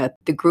talking about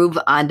the Groove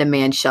On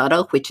Demand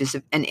Shuttle, which is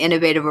an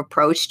innovative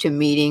approach to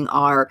meeting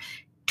our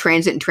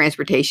transit and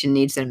transportation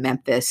needs in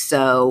Memphis.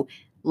 So,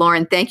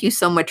 Lauren, thank you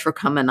so much for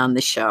coming on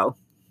the show.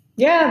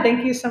 Yeah,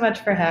 thank you so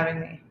much for having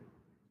me.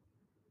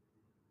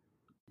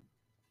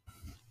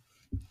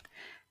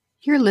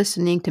 You're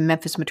listening to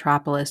Memphis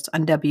Metropolis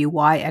on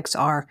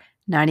WYXR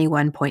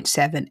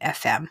 91.7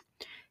 FM.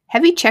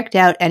 Have you checked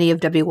out any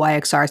of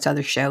WYXR's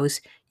other shows?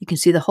 You can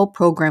see the whole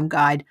program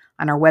guide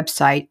on our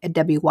website at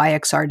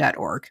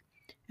wyxr.org.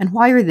 And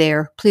while you're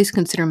there, please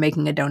consider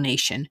making a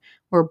donation.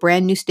 We're a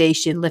brand new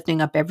station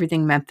lifting up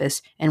everything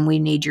Memphis, and we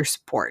need your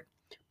support.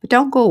 But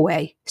don't go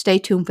away. Stay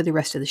tuned for the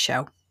rest of the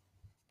show.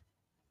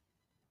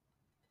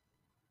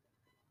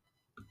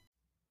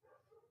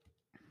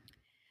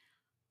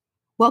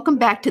 Welcome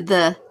back to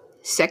the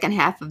second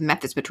half of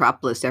Memphis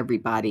Metropolis,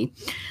 everybody.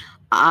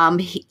 I'm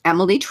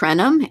Emily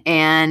Trenholm,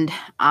 and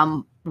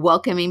I'm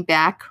welcoming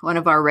back one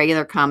of our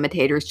regular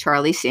commentators,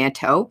 Charlie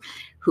Santo,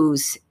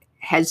 who's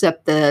heads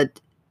up the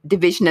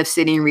Division of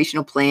City and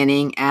Regional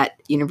Planning at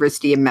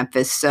University of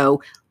Memphis.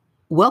 So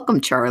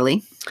welcome,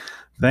 Charlie.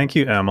 Thank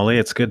you, Emily.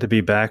 It's good to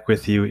be back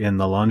with you in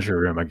the laundry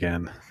room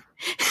again.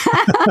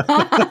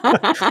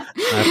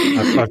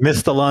 I've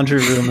missed the laundry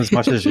room as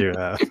much as you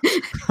have.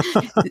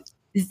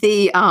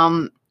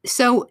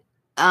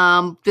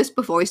 Just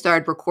before we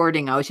started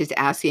recording, I was just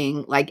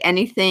asking, like,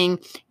 anything,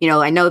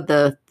 I know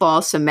the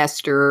fall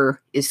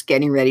semester is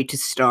getting ready to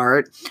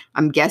start.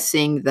 I'm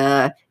guessing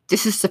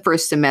this is the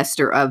first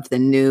semester of the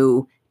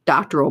new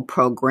doctoral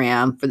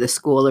program for the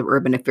School of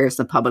Urban Affairs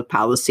and Public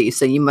Policy.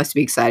 So you must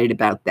be excited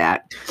about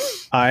that.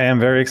 I am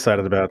very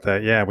excited about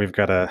that. Yeah, we've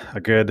got a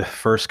good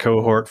first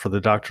cohort for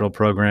the doctoral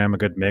program, a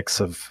good mix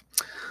of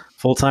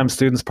full-time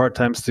students,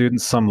 part-time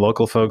students, some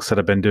local folks that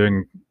have been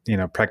doing,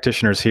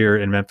 practitioners here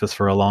in Memphis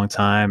for a long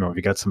time. And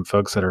we got some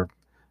folks that are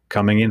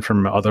coming in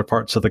from other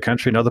parts of the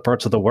country and other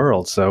parts of the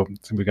world. So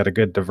we got a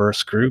good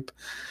diverse group.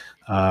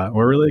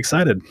 We're really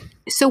excited.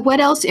 So what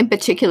else in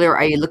particular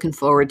are you looking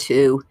forward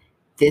to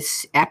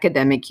this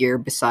academic year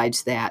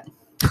besides that?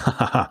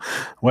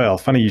 Well,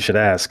 funny you should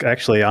ask.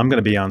 Actually, I'm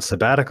going to be on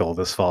sabbatical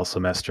this fall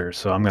semester.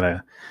 So I'm going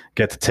to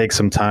get to take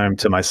some time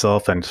to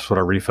myself and sort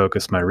of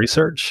refocus my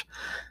research.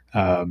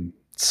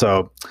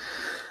 So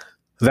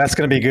that's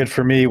going to be good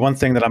for me. One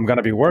thing that I'm going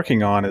to be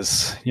working on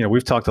is,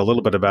 we've talked a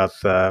little bit about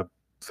the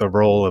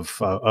role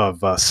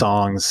of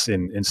songs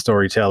in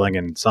storytelling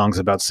and songs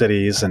about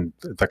cities, and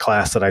the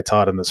class that I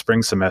taught in the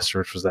spring semester,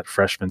 which was that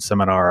freshman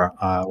seminar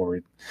where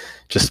we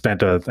just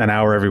spent an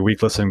hour every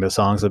week listening to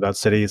songs about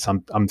cities.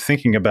 I'm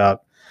thinking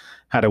about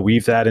how to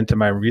weave that into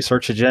my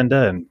research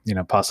agenda, and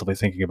possibly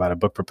thinking about a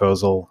book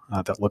proposal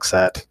that looks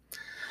at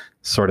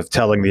sort of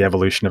telling the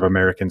evolution of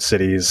American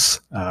cities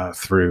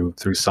through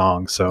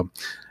song. So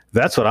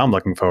that's what I'm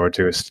looking forward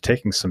to, is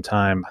taking some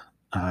time.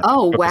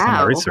 Oh,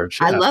 wow. Research.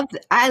 Yeah.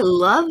 I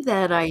love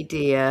that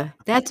idea.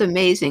 That's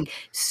amazing.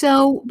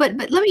 So, but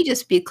let me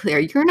just be clear.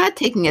 You're not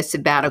taking a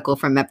sabbatical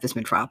from Memphis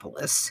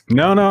Metropolis.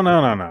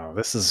 No.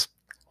 This is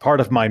part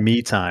of my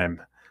me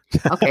time.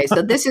 Okay.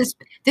 So this is,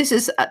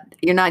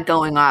 you're not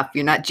going off,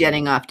 you're not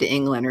jetting off to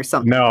England or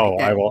something. No,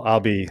 like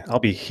that. I'll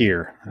be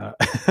here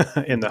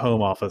in the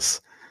home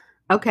office.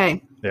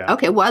 Okay. Yeah.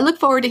 Okay. Well, I look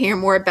forward to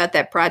hearing more about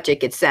that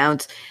project. It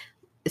sounds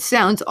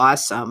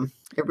awesome.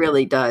 It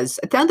really does.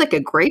 It sounds like a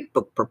great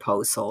book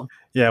proposal.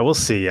 Yeah, we'll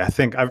see. I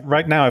think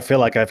right now I feel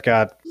like I've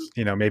got,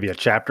 maybe a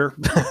chapter.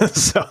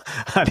 So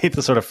I need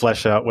to sort of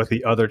flesh out what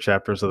the other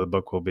chapters of the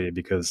book will be,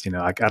 because,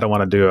 I don't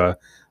want to do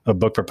a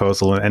book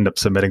proposal and end up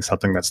submitting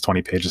something that's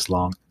 20 pages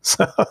long.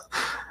 So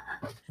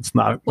it's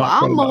not. Well,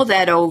 I'll mull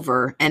that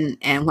over. And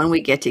when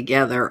we get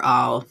together,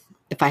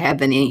 if I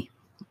have any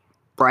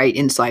bright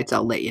insights,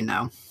 I'll let you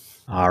know.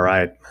 All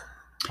right.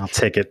 I'll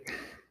take it.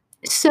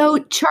 So,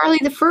 Charlie,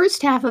 the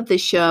first half of the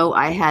show,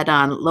 I had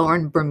on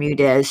Lauren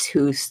Bermudez,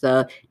 who's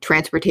the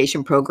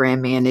Transportation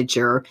Program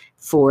Manager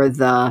for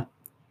the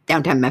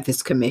Downtown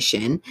Memphis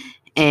Commission.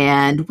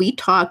 And we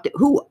talked,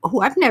 who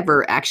I've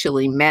never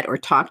actually met or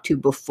talked to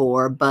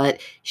before,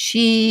 but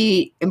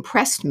she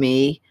impressed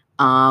me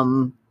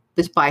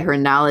just by her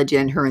knowledge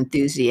and her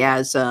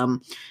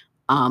enthusiasm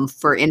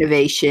for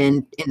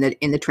innovation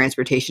in the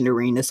transportation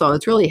arena. So I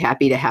was really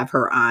happy to have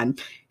her on.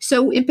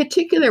 So in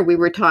particular, we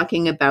were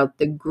talking about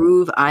the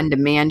Groove On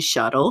Demand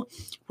Shuttle,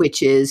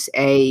 which is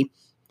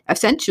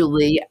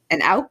essentially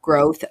an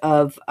outgrowth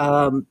of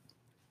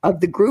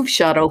the Groove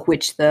Shuttle,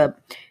 which the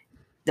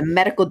the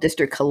Medical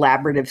District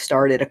Collaborative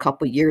started a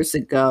couple years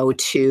ago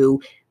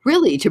to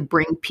really to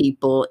bring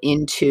people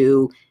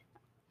into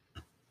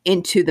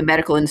the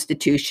medical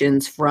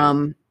institutions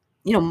from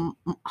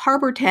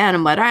Harbor Town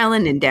and Mud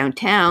Island and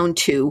downtown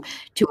to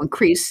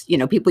increase,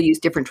 people use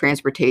different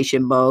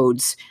transportation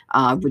modes,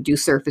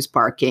 reduce surface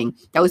parking.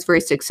 That was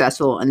very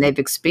successful, and they've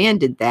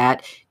expanded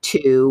that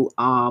to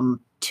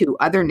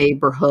other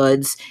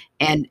neighborhoods.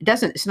 And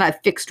it's not a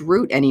fixed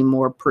route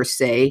anymore per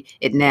se.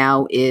 It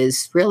now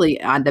is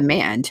really on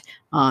demand.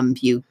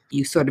 You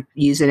sort of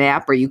use an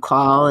app or you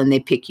call and they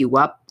pick you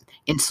up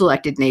in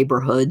selected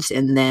neighborhoods,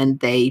 and then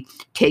they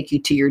take you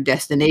to your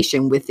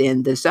destination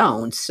within the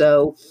zone.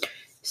 So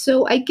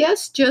I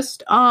guess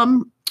just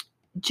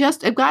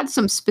I've got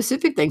some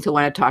specific things I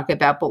want to talk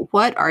about, but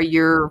what were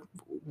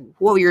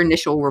your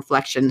initial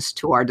reflections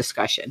to our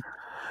discussion?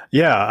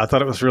 Yeah, I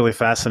thought it was really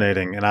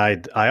fascinating, and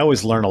I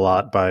always learn a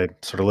lot by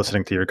sort of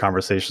listening to your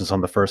conversations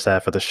on the first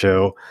half of the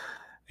show.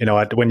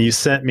 When you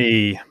sent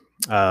me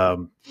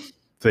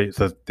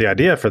the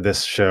idea for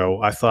this show,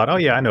 I thought, oh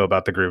yeah, I know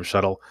about the Groove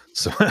Shuttle.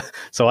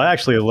 So I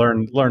actually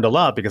learned a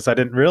lot, because I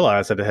didn't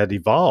realize that it had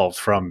evolved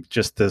from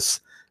just this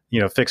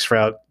fixed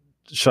route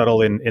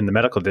shuttle in the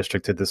medical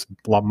district to this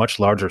much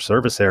larger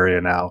service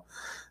area now.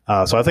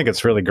 So I think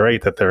it's really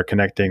great that they're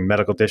connecting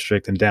medical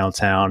district and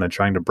downtown and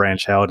trying to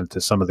branch out into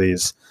some of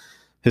these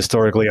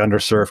historically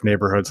underserved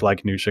neighborhoods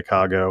like New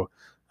Chicago.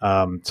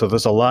 So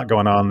there's a lot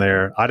going on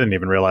there. I didn't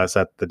even realize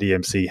that the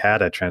DMC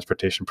had a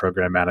transportation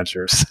program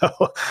manager.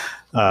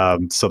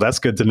 So that's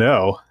good to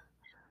know.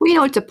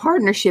 Well, it's a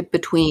partnership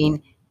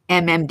between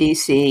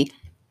MMDC,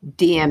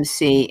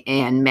 DMC,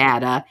 and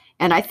MATA.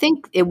 And I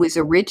think it was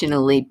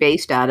originally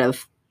based out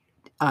of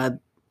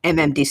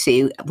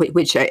MMDC,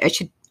 which I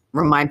should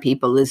remind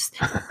people is,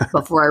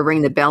 before I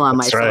ring the bell on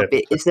myself,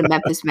 right. It's the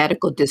Memphis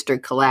Medical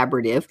District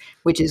Collaborative,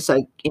 which is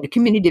a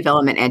community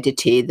development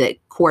entity that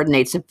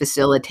coordinates and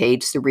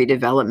facilitates the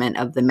redevelopment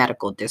of the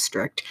medical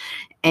district.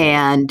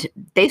 And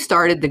they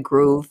started the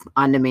Groove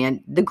on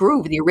Demand,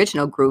 the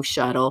original Groove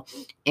Shuttle.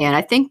 And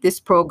I think this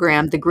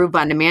program, the Groove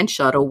on Demand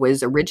Shuttle,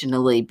 was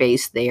originally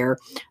based there.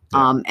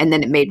 And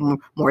then it made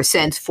more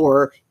sense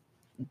for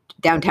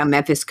Downtown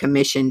Memphis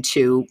Commission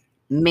to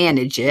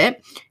manage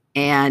it.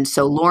 And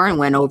so Lauren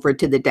went over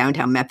to the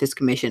Downtown Memphis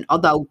Commission,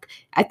 although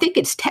I think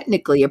it's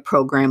technically a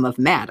program of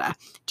MATA,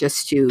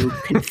 just to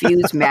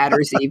confuse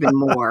matters even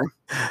more.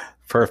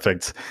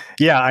 Perfect.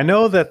 Yeah, I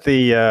know that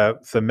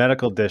the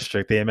medical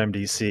district, the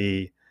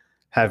MMDC,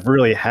 have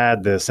really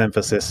had this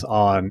emphasis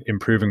on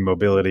improving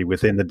mobility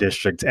within the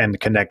district and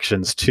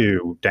connections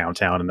to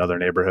downtown and other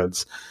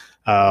neighborhoods.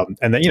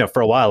 And then,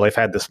 for a while, they've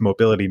had this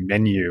mobility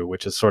menu,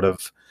 which is sort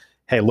of,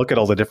 hey, look at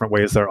all the different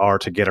ways there are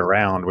to get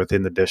around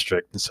within the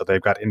district. And so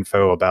they've got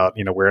info about,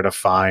 where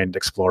to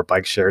explore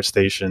bike share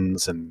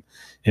stations, and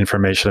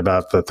information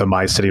about the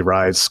My City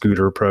Rides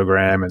scooter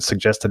program and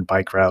suggested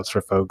bike routes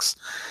for folks.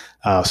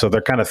 So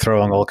they're kind of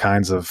throwing all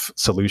kinds of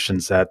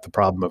solutions at the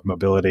problem of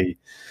mobility,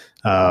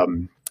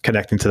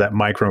 connecting to that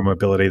micro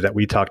mobility that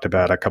we talked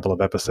about a couple of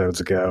episodes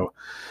ago.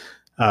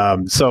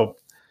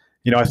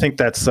 I think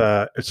that's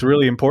it's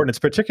really important. It's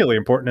particularly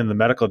important in the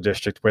medical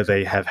district, where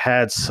they have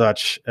had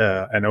such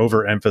an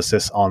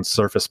overemphasis on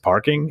surface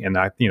parking, and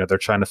they're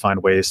trying to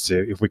find ways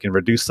to, if we can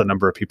reduce the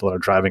number of people that are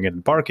driving in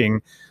and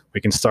parking,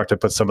 we can start to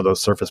put some of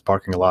those surface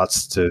parking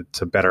lots to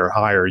better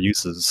higher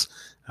uses.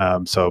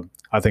 So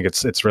I think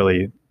it's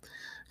really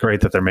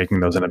great that they're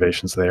making those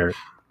innovations there.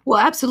 Well,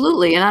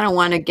 absolutely, and I don't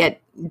want to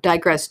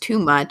digress too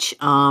much,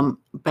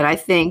 but I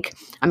think,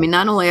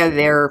 not only are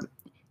there,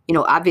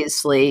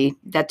 obviously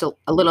that's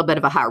a little bit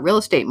of a hot real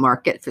estate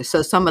market.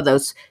 So some of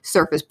those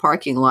surface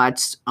parking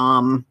lots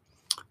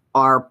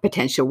are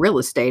potential real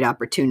estate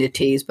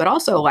opportunities. But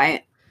also,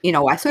 I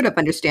sort of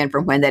understand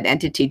from when that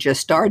entity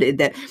just started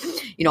that,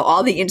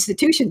 all the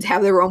institutions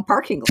have their own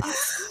parking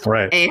lots.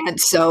 Right. And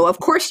so, of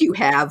course, you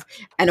have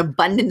an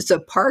abundance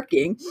of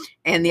parking.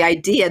 And the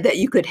idea that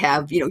you could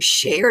have,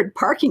 shared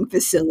parking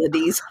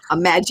facilities,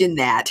 imagine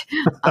that.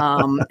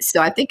 So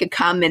I think a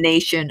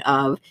combination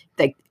of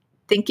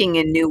thinking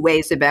in new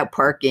ways about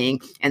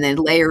parking and then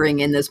layering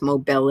in this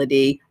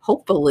mobility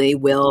hopefully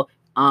will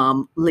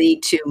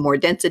lead to more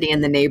density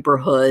in the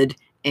neighborhood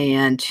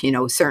and,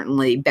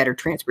 certainly better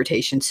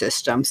transportation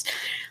systems.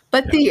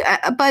 But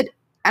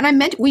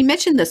we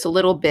mentioned this a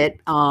little bit,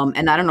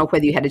 and I don't know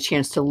whether you had a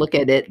chance to look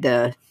at it,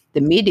 the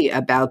media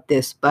about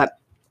this, but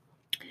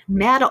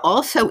MATA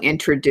also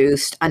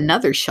introduced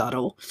another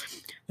shuttle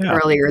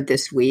earlier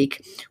this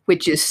week,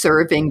 which is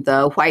serving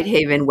the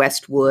Whitehaven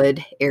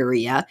Westwood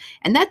area.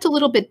 And that's a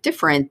little bit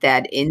different,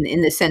 that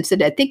in the sense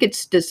that I think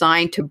it's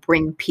designed to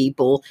bring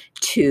people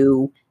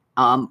to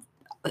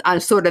on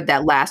sort of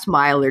that last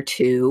mile or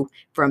two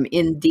from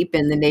deep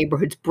in the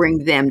neighborhoods,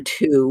 bring them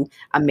to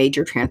a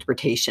major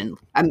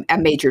a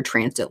major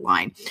transit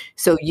line.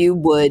 So you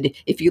would,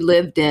 if you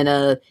lived in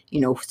a,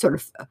 sort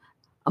of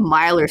a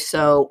mile or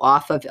so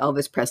off of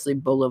Elvis Presley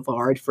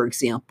Boulevard, for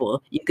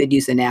example, you could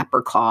use an app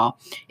or call.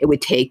 It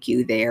would take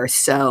you there.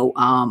 So,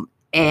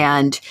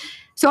 and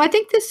So I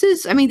think this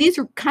is, I mean, these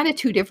are kind of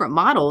two different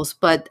models,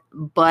 but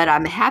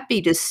I'm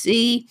happy to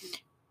see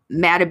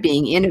MATA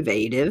being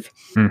innovative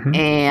Hmm.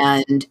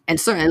 and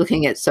certainly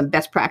looking at some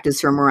best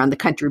practice from around the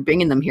country,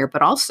 bringing them here.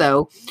 But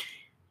also,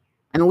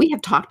 I mean, we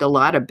have talked a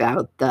lot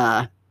about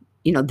the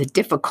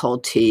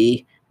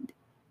difficulty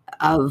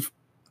of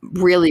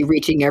really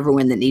reaching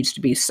everyone that needs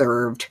to be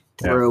served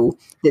Yeah. through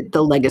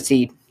the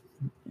legacy,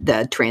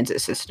 the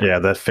transit system. Yeah,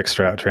 that fixed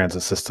route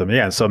transit system.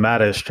 Yeah, and so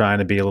MATA is trying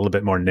to be a little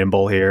bit more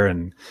nimble here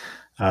and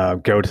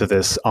go to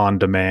this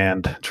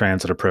on-demand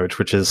transit approach,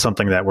 which is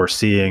something that we're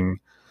seeing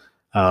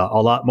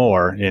a lot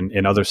more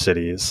in other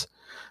cities.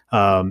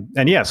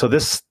 And yeah, so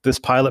this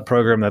pilot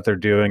program that they're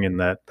doing in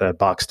that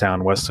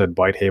Boxtown, Westwood,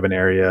 Whitehaven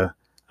area,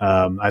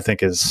 I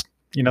think is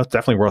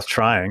definitely worth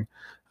trying.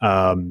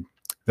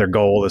 Their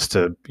goal is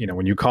to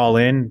when you call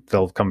in,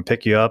 they'll come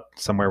pick you up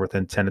somewhere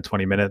within 10 to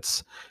 20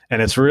 minutes,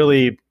 and it's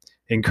really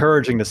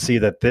encouraging to see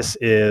that this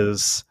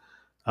is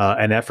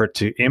an effort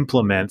to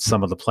implement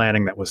some of the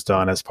planning that was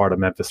done as part of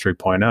Memphis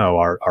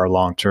 3.0, our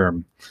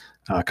long-term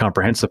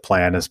comprehensive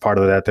plan. As part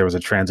of that, there was a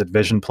transit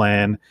vision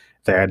plan.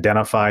 They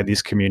identified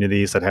these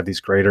communities that have these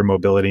greater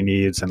mobility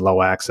needs and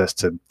low access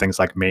to things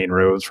like main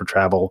roads for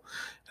travel.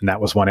 And that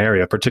was one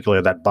area,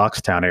 particularly that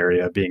Boxtown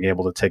area, being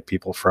able to take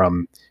people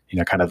from,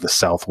 kind of the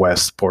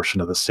southwest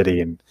portion of the city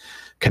and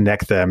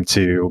connect them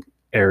to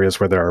areas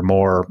where there are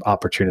more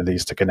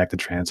opportunities to connect to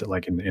transit,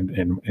 like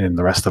in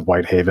the rest of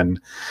Whitehaven.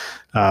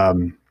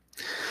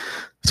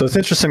 So it's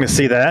interesting to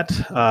see that.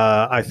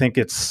 I think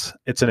it's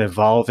an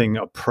evolving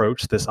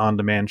approach, this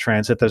on-demand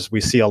transit.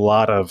 We see a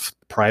lot of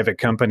private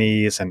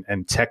companies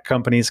and tech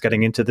companies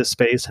getting into this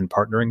space and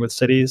partnering with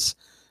cities.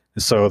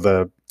 So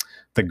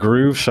the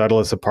Groove Shuttle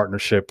is a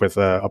partnership with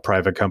a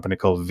private company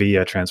called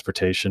Via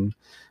Transportation.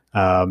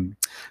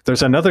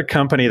 There's another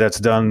company that's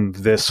done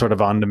this sort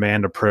of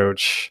on-demand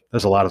approach.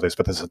 There's a lot of this,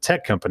 but there's a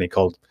tech company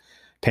called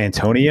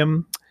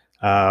Pantonium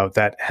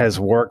that has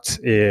worked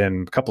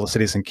in a couple of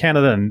cities in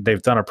Canada, and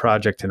they've done a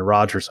project in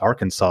Rogers,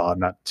 Arkansas,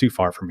 not too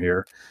far from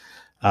here.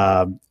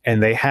 And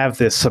they have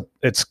this,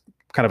 it's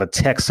kind of a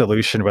tech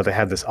solution where they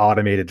have this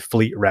automated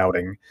fleet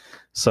routing.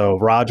 So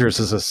Rogers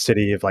is a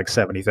city of like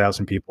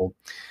 70,000 people.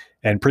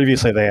 And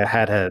previously they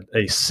had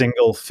a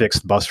single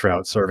fixed bus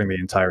route serving the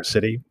entire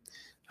city,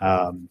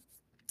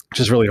 which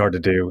is really hard to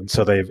do. And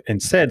so they've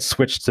instead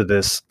switched to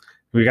this.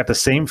 We got the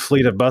same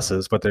fleet of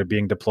buses, but they're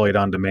being deployed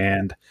on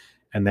demand.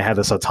 And they have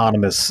this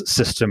autonomous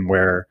system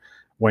where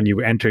when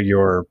you enter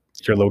your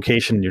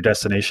location, your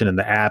destination in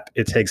the app,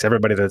 it takes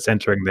everybody that's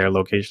entering their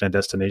location and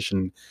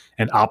destination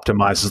and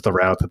optimizes the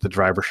route that the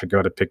driver should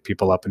go to pick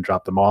people up and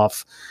drop them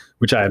off,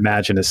 which I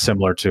imagine is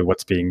similar to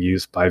what's being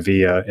used by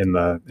Via in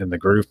the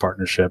Groove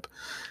partnership.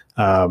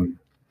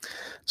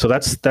 So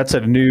that's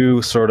a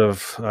new sort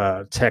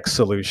of tech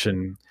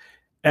solution.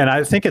 And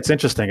I think it's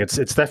interesting.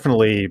 It's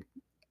definitely,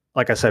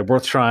 like I said,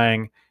 worth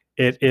trying.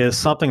 It is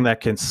something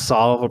that can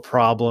solve a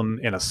problem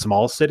in a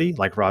small city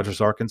like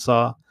Rogers,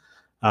 Arkansas,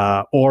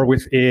 or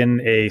within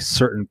a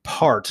certain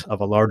part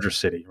of a larger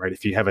city, right?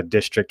 If you have a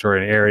district or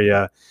an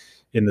area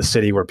in the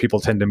city where people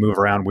tend to move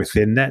around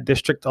within that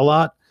district a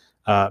lot,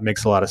 it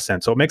makes a lot of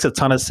sense. So it makes a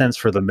ton of sense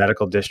for the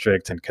medical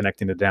district and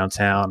connecting to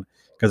downtown,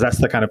 because that's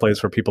the kind of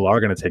place where people are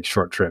going to take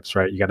short trips,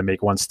 right? You got to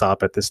make one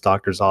stop at this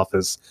doctor's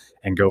office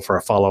and go for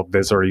a follow-up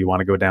visit, or you want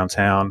to go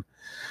downtown.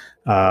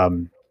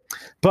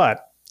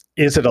 But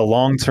is it a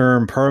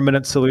long-term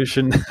permanent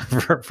solution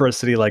for a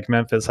city like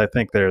Memphis? I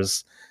think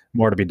there's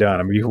more to be done.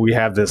 I mean, we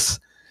have this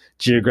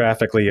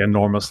geographically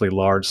enormously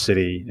large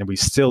city, and we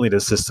still need a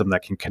system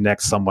that can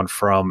connect someone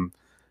from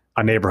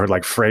a neighborhood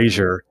like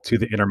Fraser to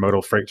the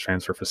intermodal freight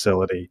transfer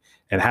facility.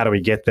 And how do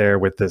we get there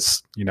with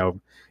this,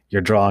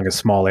 you're drawing a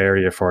small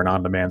area for an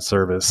on-demand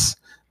service?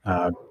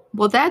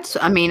 Well, that's,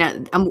 I mean,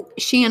 Lauren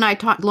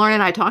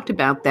and I talked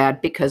about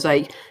that because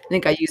I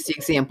think I used the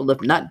example of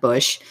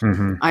Nutbush.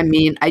 Mm-hmm. I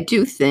mean, I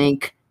do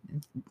think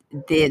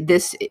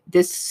this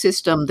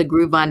system, the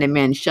Groove on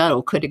Demand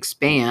shuttle, could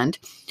expand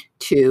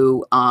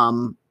to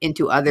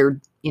into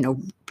other,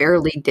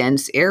 fairly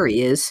dense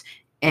areas,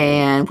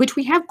 and which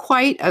we have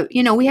quite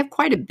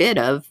a bit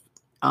of,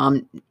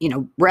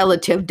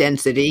 relative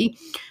density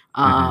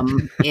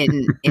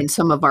in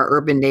some of our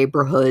urban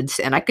neighborhoods,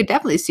 and I could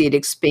definitely see it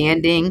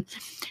expanding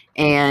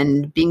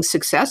and being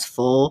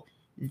successful.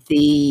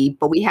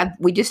 But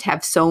we just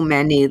have so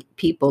many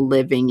people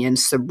living in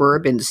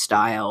suburban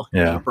style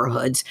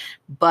neighborhoods,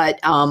 but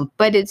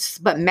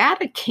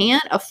MATA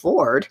can't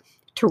afford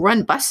to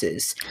run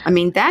buses. I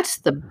mean, that's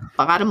the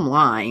bottom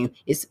line.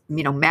 Is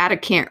MATA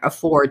can't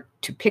afford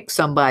to pick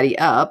somebody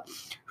up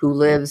who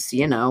lives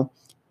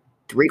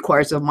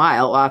 3/4 of a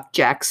mile off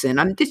Jackson.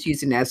 I'm just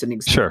using it as an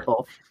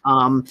example.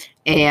 Sure.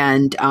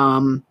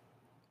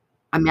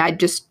 I mean, I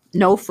just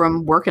know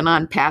from working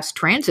on past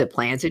transit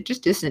plans, it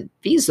just isn't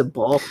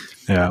feasible.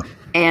 Yeah.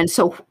 And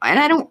so, and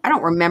I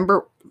don't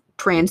remember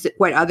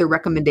what other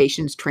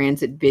recommendations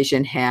Transit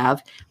Vision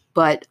have,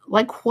 but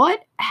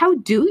how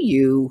do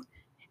you,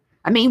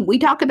 I mean, we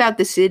talk about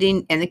the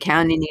city and the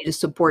county need to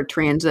support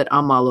transit.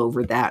 I'm all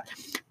over that.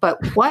 But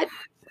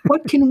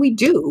what can we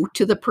do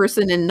to the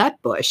person in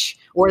Nutbush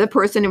or the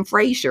person in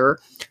Fraser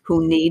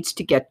who needs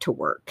to get to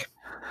work?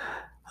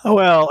 Oh,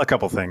 well, a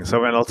couple things.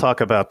 So, and I'll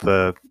talk about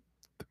the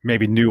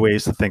maybe new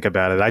ways to think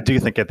about it. I do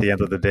think at the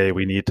end of the day,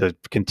 we need to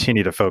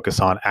continue to focus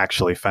on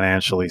actually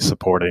financially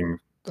supporting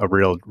a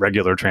real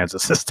regular transit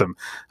system,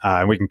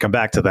 and we can come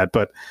back to that.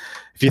 But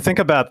if you think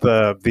about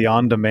the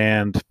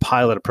on-demand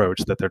pilot approach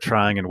that they're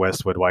trying in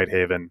Westwood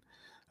Whitehaven,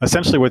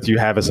 essentially what you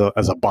have is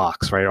a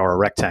box, right, or a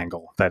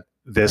rectangle that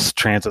this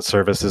transit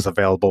service is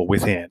available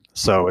within.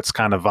 So it's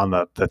kind of on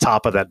the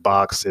top of that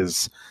box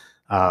is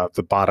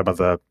the bottom of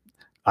the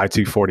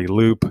I-240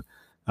 loop.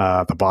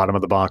 The bottom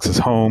of the box is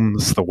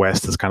homes. The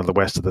west is kind of the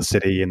west of the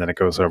city, and then it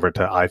goes over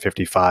to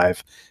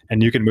I-55.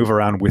 And you can move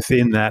around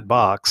within that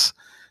box,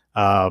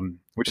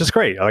 which is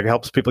great. Like, it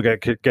helps people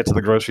get to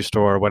the grocery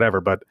store or whatever.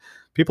 But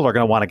people are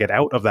going to want to get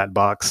out of that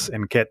box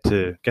and get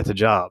to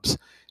jobs.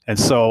 And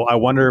so I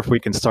wonder if we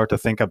can start to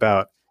think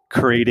about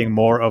creating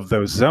more of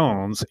those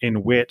zones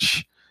in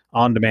which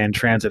on-demand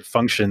transit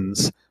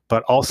functions,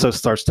 but also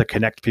starts to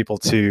connect people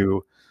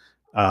to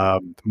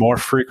more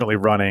frequently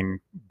running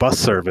bus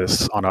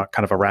service on a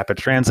kind of a rapid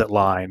transit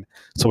line.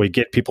 So we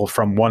get people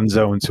from one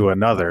zone to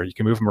another. You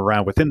can move them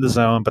around within the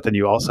zone, but then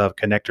you also have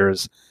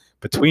connectors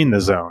between the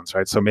zones,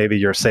 right? So maybe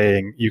you're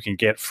saying you can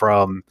get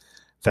from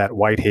that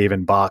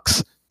Whitehaven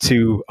box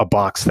to a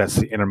box that's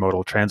the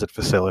intermodal transit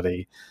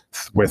facility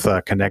with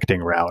a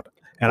connecting route.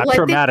 And I'm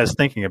sure Matt is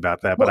thinking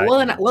about that. But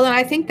and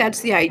I think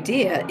that's the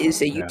idea, is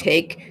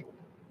that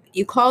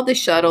you call the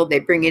shuttle, they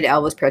bring you to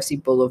Elvis Presley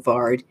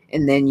Boulevard,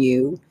 and then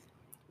you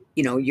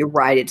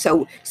ride it.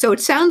 So it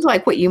sounds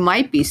like what you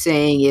might be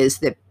saying is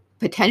that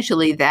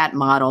potentially that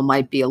model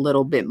might be a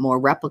little bit more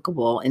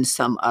replicable in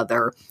some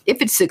other,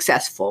 if it's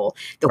successful.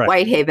 The Right.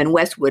 Whitehaven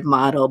Westwood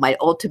model might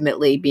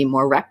ultimately be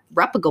more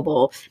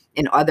replicable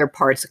in other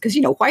parts, because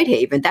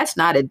Whitehaven, that's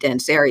not a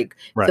dense area.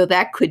 Right. So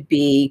that could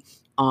be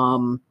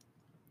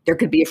there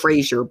could be a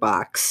Fraser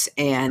box,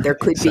 and there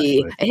could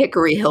Exactly. be a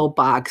Hickory Hill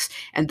box,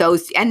 and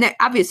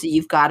obviously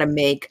you've got to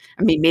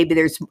maybe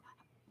there's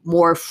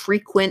more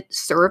frequent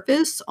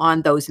service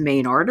on those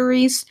main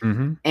arteries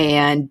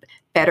and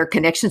better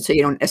connections, so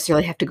you don't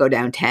necessarily have to go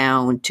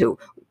downtown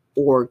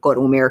or go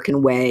to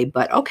American Way.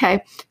 But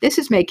okay, this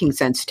is making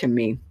sense to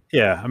me.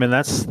 Yeah, I mean,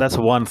 that's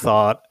one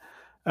thought.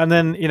 And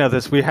then,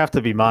 we have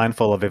to be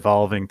mindful of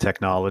evolving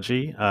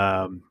technology,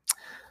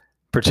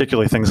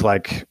 particularly things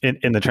like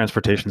in the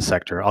transportation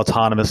sector,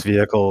 autonomous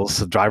vehicles,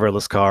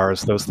 driverless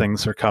cars. Those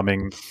things are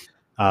coming.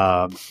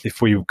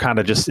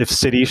 If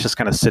cities just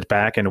kind of sit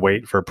back and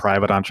wait for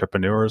private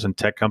entrepreneurs and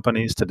tech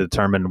companies to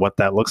determine what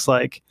that looks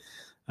like,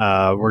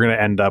 we're going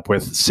to end up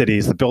with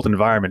cities, the built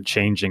environment,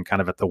 changing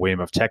kind of at the whim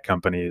of tech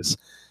companies.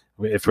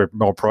 If we're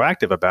more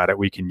proactive about it,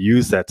 we can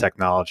use that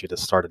technology to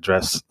start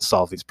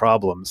solve these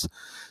problems.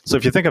 So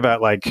if you think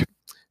about like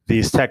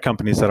these tech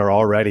companies that are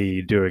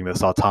already doing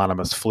this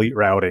autonomous fleet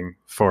routing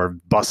for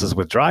buses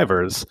with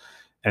drivers,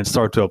 and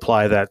start to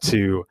apply that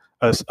to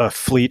a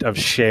fleet of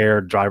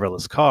shared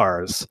driverless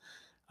cars,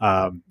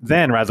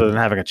 then rather than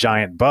having a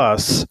giant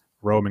bus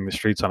roaming the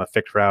streets on a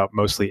fixed route,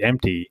 mostly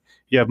empty,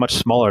 you have much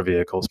smaller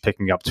vehicles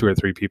picking up 2 or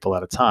 3 people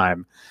at a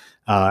time.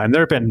 And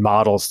there have been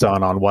models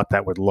done on what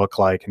that would look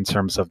like in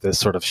terms of this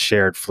sort of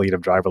shared fleet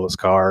of driverless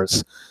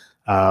cars.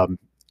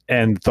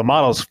 And the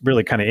models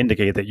really kind of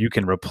indicate that you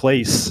can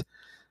replace,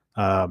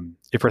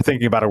 if we're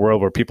thinking about a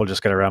world where people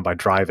just get around by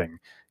driving,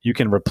 you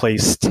can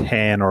replace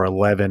 10 or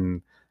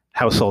 11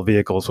 household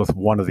vehicles with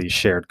one of these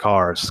shared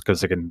cars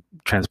because they can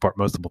transport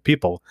multiple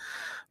people.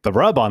 The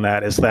rub on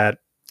that is that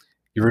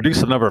you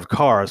reduce the number of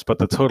cars, but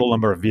the total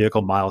number of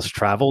vehicle miles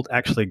traveled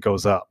actually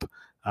goes up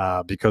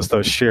because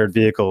those shared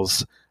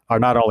vehicles are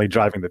not only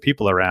driving the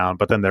people around,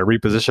 but then they're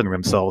repositioning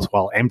themselves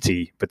while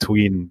empty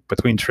between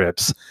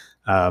trips.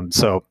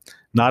 So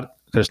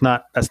that's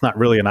not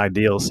really an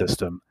ideal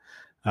system,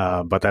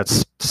 but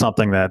that's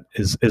something that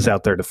is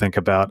out there to think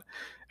about.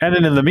 And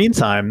then in the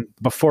meantime,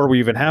 before we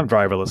even have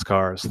driverless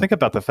cars, think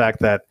about the fact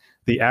that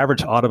the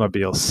average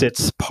automobile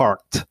sits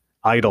parked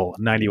idle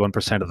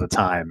 91% of the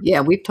time.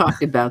 Yeah, we've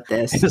talked about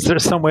this. Is there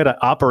some way to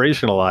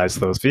operationalize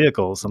those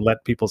vehicles and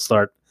let people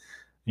start,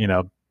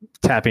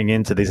 tapping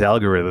into these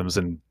algorithms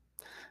and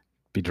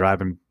be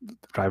driving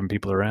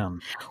people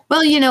around? Well,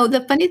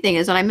 the funny thing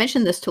is, and I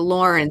mentioned this to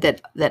Lauren,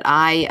 that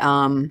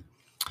I've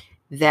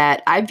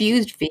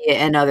used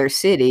Via in other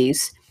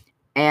cities.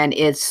 And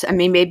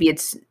maybe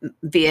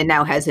Via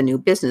now has a new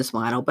business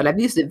model, but I've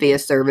used the Via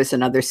service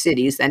in other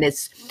cities, and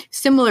it's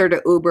similar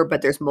to Uber,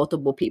 but there's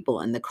multiple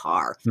people in the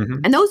car.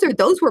 And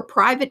those were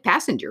private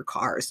passenger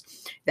cars.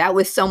 That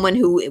was someone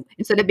who,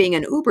 instead of being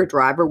an Uber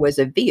driver, was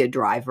a Via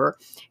driver.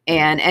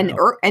 And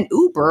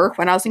Uber,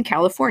 when I was in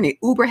California,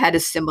 Uber had a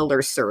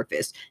similar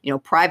service,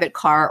 private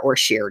car or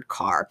shared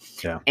car.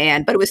 Yeah.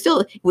 But it was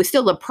still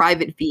a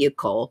private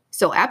vehicle.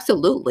 So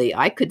absolutely,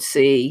 I could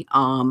see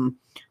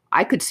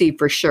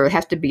for sure it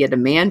has to be a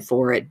demand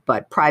for it,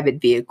 but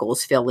private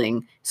vehicles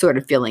filling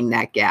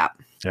that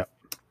gap. Yeah.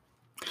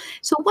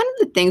 So one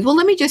of the things, well,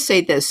 let me just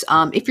say this.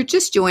 If you're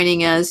just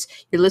joining us,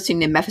 you're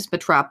listening to Memphis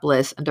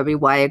Metropolis on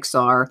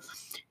WYXR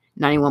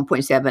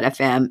 91.7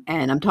 FM,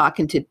 and I'm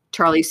talking to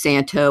Charlie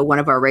Santo, one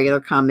of our regular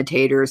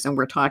commentators, and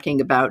we're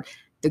talking about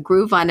the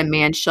Groove on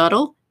Demand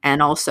shuttle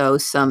and also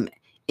some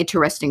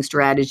interesting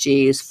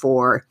strategies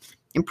for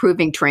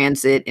improving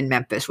transit in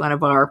Memphis. One of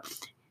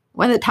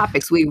the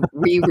topics we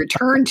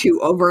return to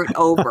over and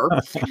over,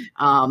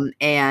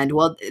 and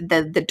well,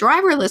 the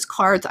driverless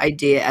cars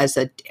idea as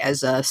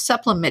a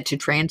supplement to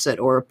transit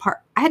or a part.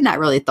 I had not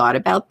really thought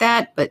about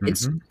that, but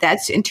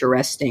that's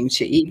interesting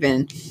to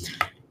even.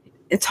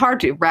 It's hard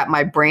to wrap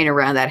my brain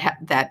around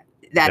that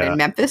in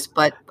Memphis,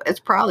 but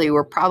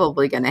we're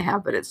probably going to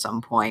have it at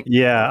some point.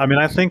 Yeah, I mean,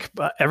 I think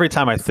every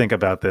time I think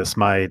about this,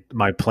 my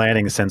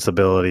planning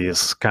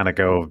sensibilities kind of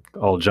go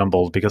all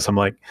jumbled because I'm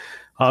like,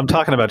 I'm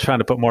talking about trying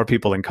to put more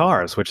people in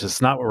cars, which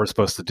is not what we're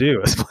supposed to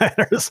do as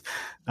planners.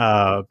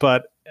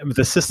 But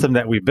the system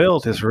that we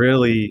built is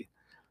really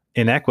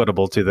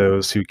inequitable to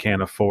those who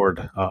can't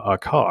afford a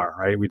car,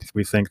 right?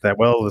 We think that,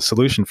 well, the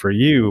solution for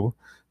you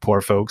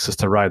poor folks is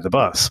to ride the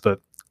bus, but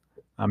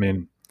I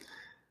mean,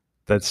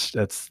 that's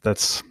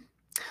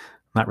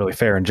not really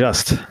fair and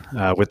just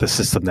with the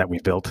system that we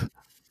built.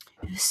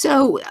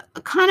 So,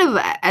 kind of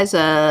as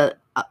I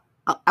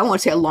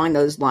won't say along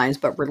those lines,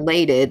 but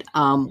related,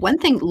 one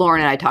thing Lauren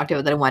and I talked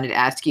about that I wanted to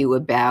ask you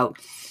about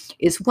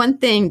is one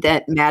thing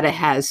that MATA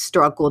has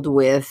struggled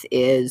with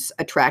is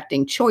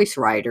attracting choice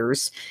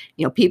riders,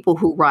 people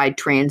who ride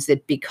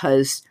transit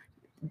because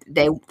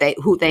they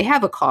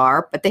have a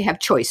car, but they have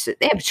choices.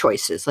 They have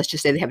choices. Let's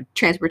just say they have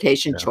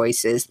transportation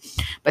choices,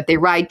 but they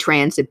ride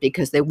transit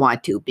because they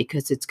want to,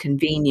 because it's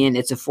convenient,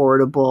 it's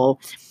affordable.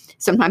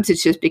 Sometimes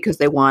it's just because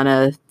they want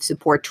to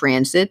support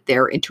transit.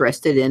 They're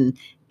interested in,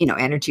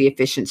 energy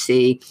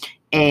efficiency.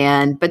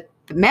 But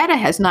MATA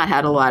has not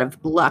had a lot of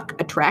luck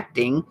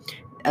attracting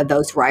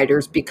those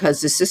riders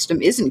because the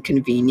system isn't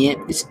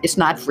convenient. It's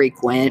not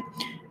frequent.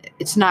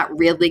 It's not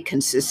really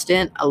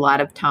consistent a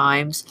lot of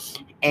times.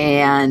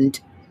 And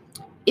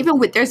even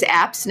there's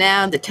apps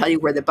now that tell you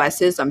where the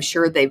bus is. I'm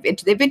sure they've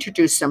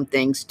introduced some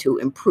things to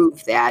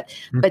improve that.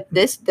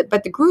 Mm-hmm.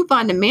 But the Groove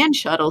on Demand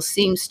shuttle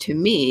seems to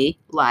me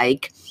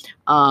like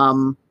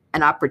an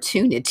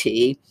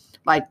opportunity.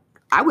 Like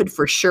I would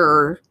for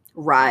sure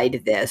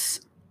ride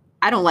this.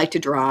 I don't like to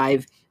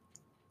drive,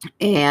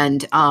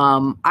 and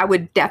I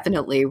would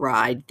definitely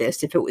ride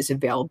this if it was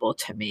available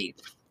to me.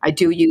 I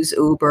do use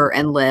Uber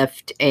and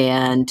Lyft,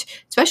 and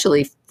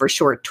especially for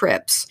short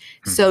trips.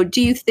 So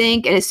do you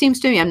think, and it seems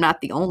to me I'm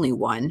not the only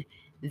one,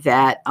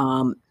 that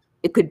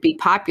it could be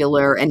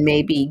popular and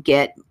maybe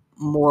get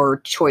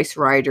more choice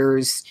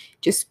riders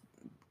just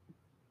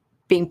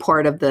being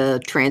part of the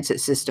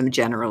transit system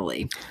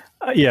generally?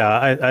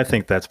 I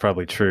think that's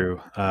probably true.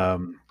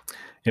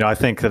 I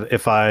think that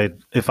if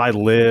I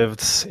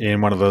lived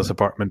in one of those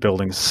apartment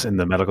buildings in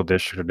the medical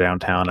district or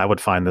downtown, I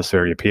would find this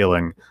very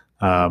appealing.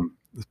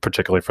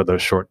 Particularly for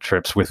those short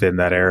trips within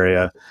that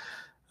area,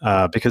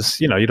 because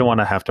you don't want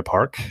to have to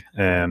park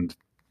and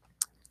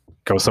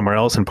go somewhere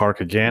else and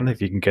park again.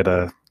 If you can get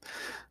an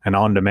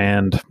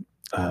on-demand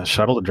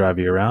shuttle to drive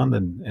you around,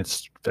 then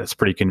that's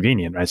pretty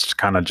convenient, right? It's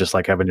kind of just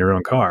like having your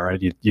own car,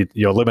 right? You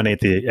eliminate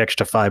the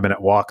extra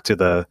 5-minute walk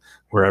to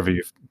wherever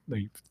you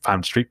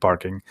found street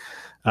parking.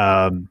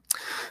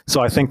 So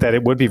I think that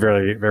it would be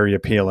very, very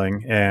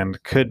appealing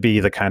and could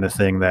be the kind of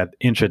thing that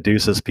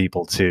introduces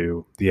people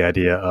to the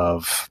idea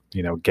of,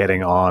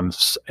 getting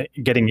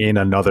in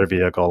another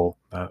vehicle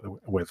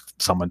with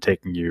someone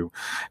taking you.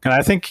 And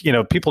I think,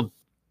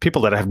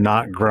 people that have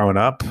not grown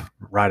up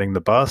riding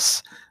the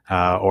bus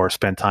or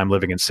spent time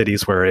living in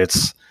cities where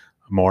it's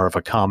more of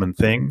a common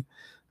thing,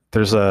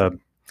 there's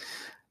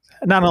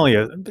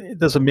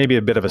maybe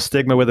a bit of a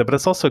stigma with it, but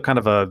it's also kind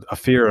of a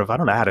fear of, I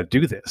don't know how to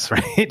do this,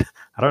 right?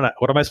 I don't know.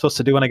 What am I supposed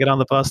to do when I get on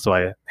the bus? Do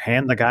I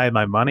hand the guy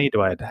my money?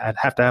 Do I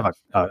have to have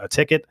a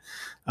ticket?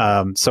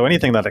 So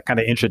anything that kind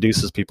of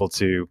introduces people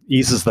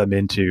eases them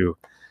into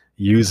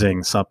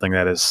using something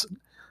that is,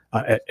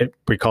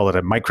 we call it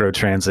a micro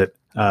transit,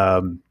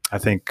 I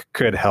think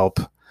could help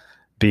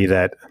be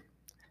that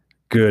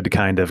good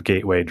kind of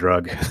gateway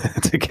drug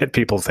to get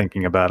people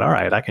thinking about, all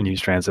right, I can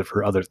use transit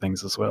for other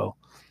things as well.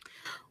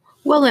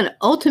 Well, and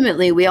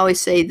ultimately, we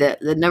always say that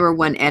the number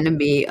one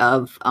enemy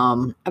of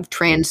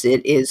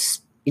transit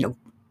is,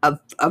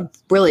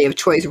 of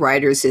choice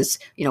riders is,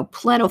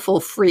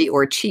 plentiful, free,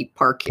 or cheap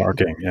parking.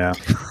 Parking, yeah.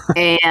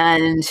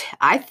 And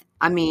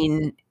I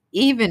mean,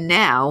 even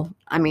now,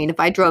 if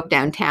I drove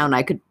downtown,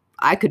 I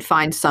could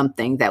find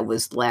something that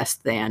was less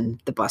than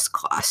the bus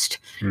cost.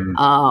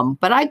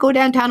 But I go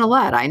downtown a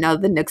lot. I know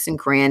the nooks and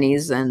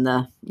crannies and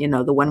the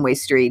one-way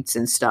streets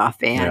and stuff.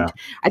 And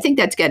I think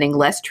that's getting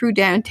less true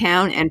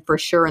downtown and for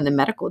sure in the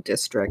medical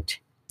district.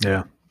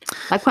 Yeah.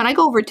 Like when I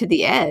go over to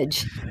the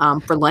Edge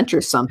for lunch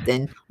or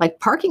something, like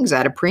parking's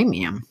at a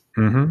premium.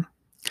 Mm-hmm.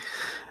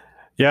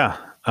 Yeah.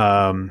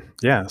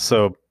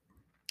 So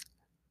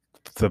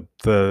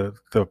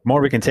the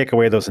more we can take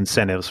away those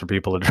incentives for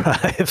people to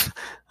drive,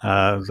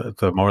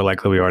 the more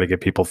likely we are to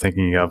get people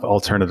thinking of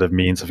alternative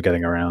means of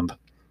getting around.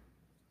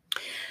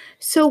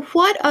 So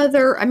what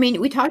other, I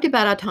mean, we talked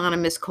about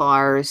autonomous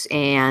cars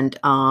and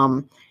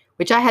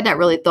which I had not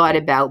really thought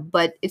about,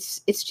 but it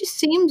just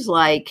seems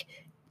like,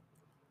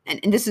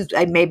 and this is,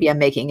 maybe I'm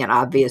making an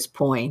obvious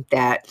point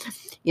that,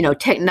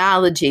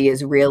 technology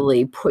is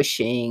really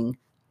pushing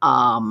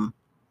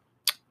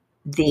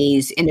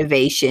these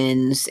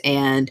innovations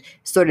and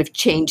sort of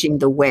changing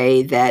the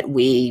way that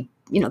we,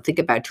 think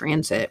about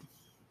transit.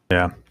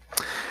 Yeah.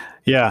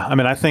 Yeah. I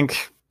mean, I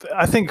think,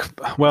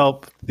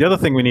 well, the other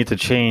thing we need to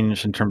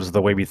change in terms of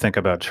the way we think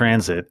about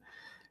transit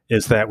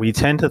is that we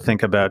tend to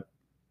think about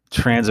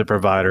transit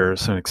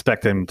providers and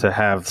expect them to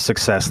have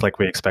success like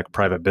we expect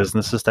private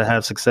businesses to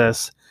have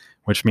success,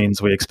 which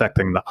means we expect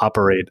them to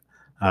operate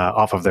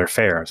off of their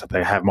fares, that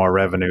they have more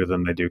revenue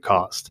than they do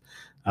cost.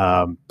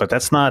 But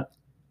that's not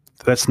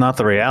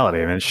the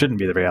reality. I mean, it shouldn't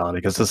be the reality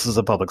because this is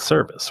a public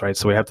service, right?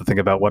 So we have to think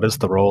about what is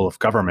the role of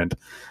government.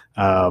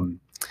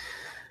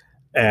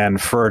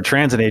 And for a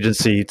transit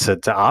agency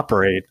to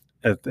operate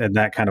in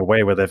that kind of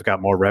way where they've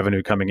got more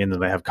revenue coming in than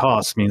they have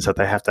costs means that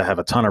they have to have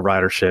a ton of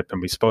ridership.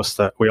 And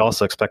we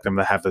also expect them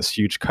to have this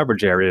huge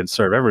coverage area and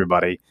serve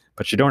everybody,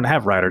 but you don't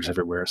have riders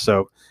everywhere.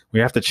 So we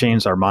have to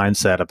change our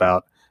mindset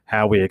about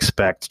how we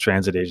expect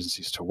transit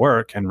agencies to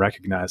work and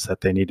recognize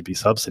that they need to be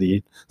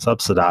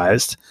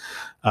subsidized,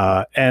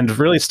 and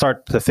really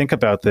start to think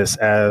about this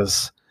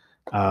as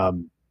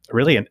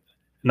really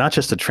not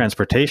just a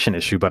transportation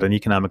issue, but an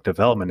economic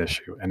development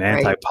issue, an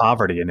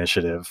anti-poverty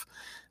initiative.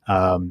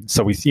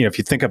 So if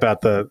you think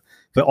about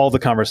all the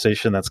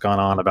conversation that's gone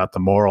on about the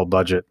moral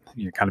budget,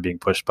 kind of being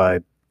pushed by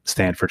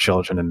Stand for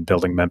Children and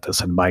Building Memphis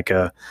and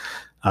MICA,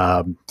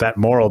 that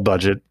moral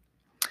budget,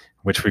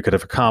 which we could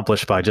have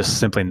accomplished by just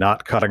simply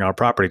not cutting our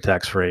property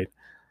tax rate.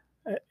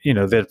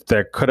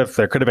 There could have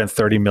been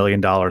 $30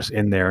 million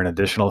in there in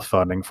additional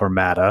funding for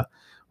MATA,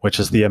 which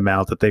is the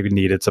amount that they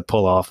needed to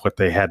pull off what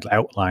they had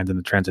outlined in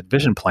the Transit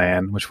Vision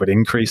Plan, which would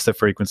increase the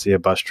frequency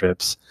of bus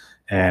trips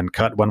and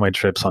cut one-way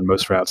trips on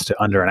most routes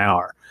to under an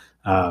hour.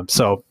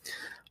 So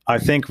I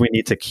think we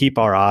need to keep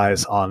our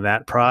eyes on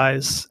that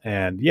prize.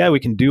 And yeah, we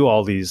can do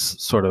all these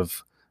sort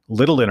of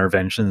little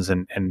interventions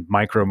and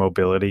micro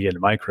mobility and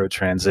micro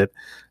transit,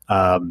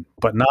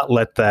 but not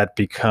let that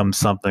become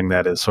something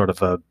that is sort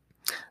of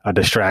a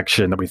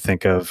distraction that we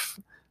think of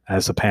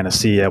as a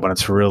panacea when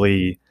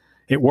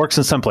it works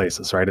in some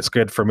places, right? It's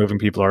good for moving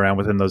people around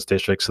within those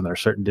districts, and there are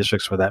certain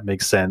districts where that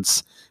makes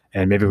sense.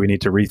 And maybe we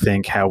need to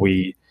rethink how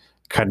we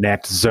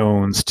connect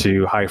zones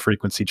to high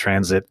frequency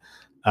transit.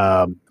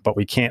 But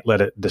we can't let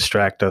it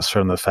distract us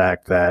from the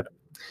fact that,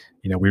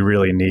 we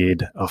really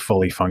need a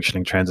fully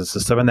functioning transit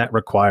system, and that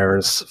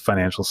requires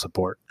financial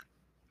support.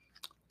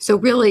 So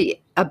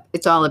really,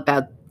 it's all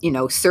about,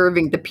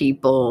 serving the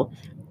people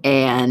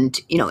and,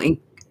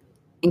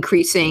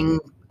 increasing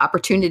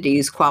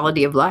opportunities,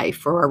 quality of life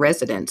for our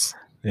residents.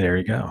 There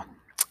you go.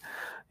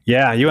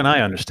 Yeah, you and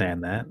I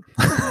understand that.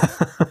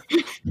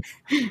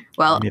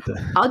 Well, we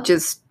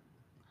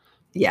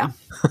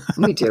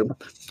do.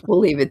 We'll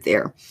leave it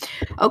there.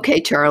 Okay,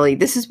 Charlie,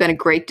 this has been a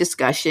great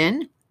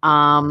discussion.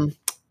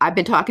 I've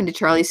been talking to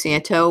Charlie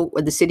Santo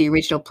with the City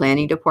Regional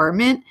Planning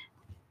Department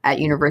at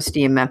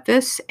University of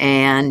Memphis.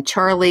 And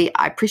Charlie,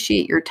 I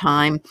appreciate your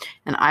time,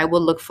 and I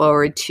will look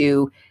forward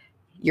to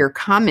your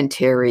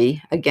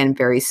commentary again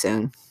very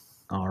soon.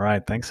 All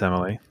right. Thanks,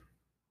 Emily.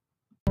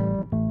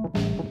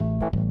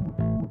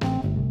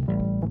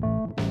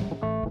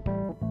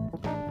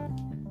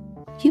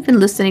 You've been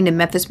listening to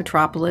Memphis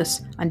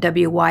Metropolis on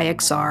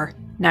WYXR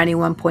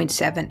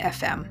 91.7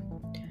 FM.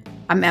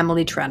 I'm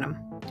Emily Trenholm.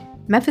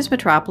 Memphis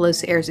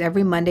Metropolis airs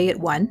every Monday at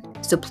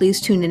 1, so please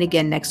tune in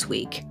again next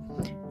week.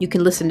 You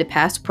can listen to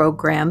past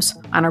programs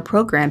on our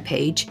program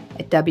page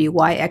at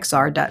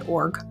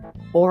wyxr.org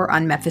or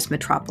on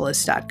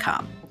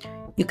memphismetropolis.com.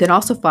 You can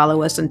also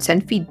follow us and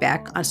send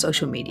feedback on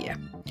social media.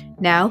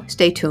 Now,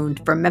 stay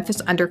tuned for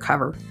Memphis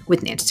Undercover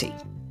with Nancy.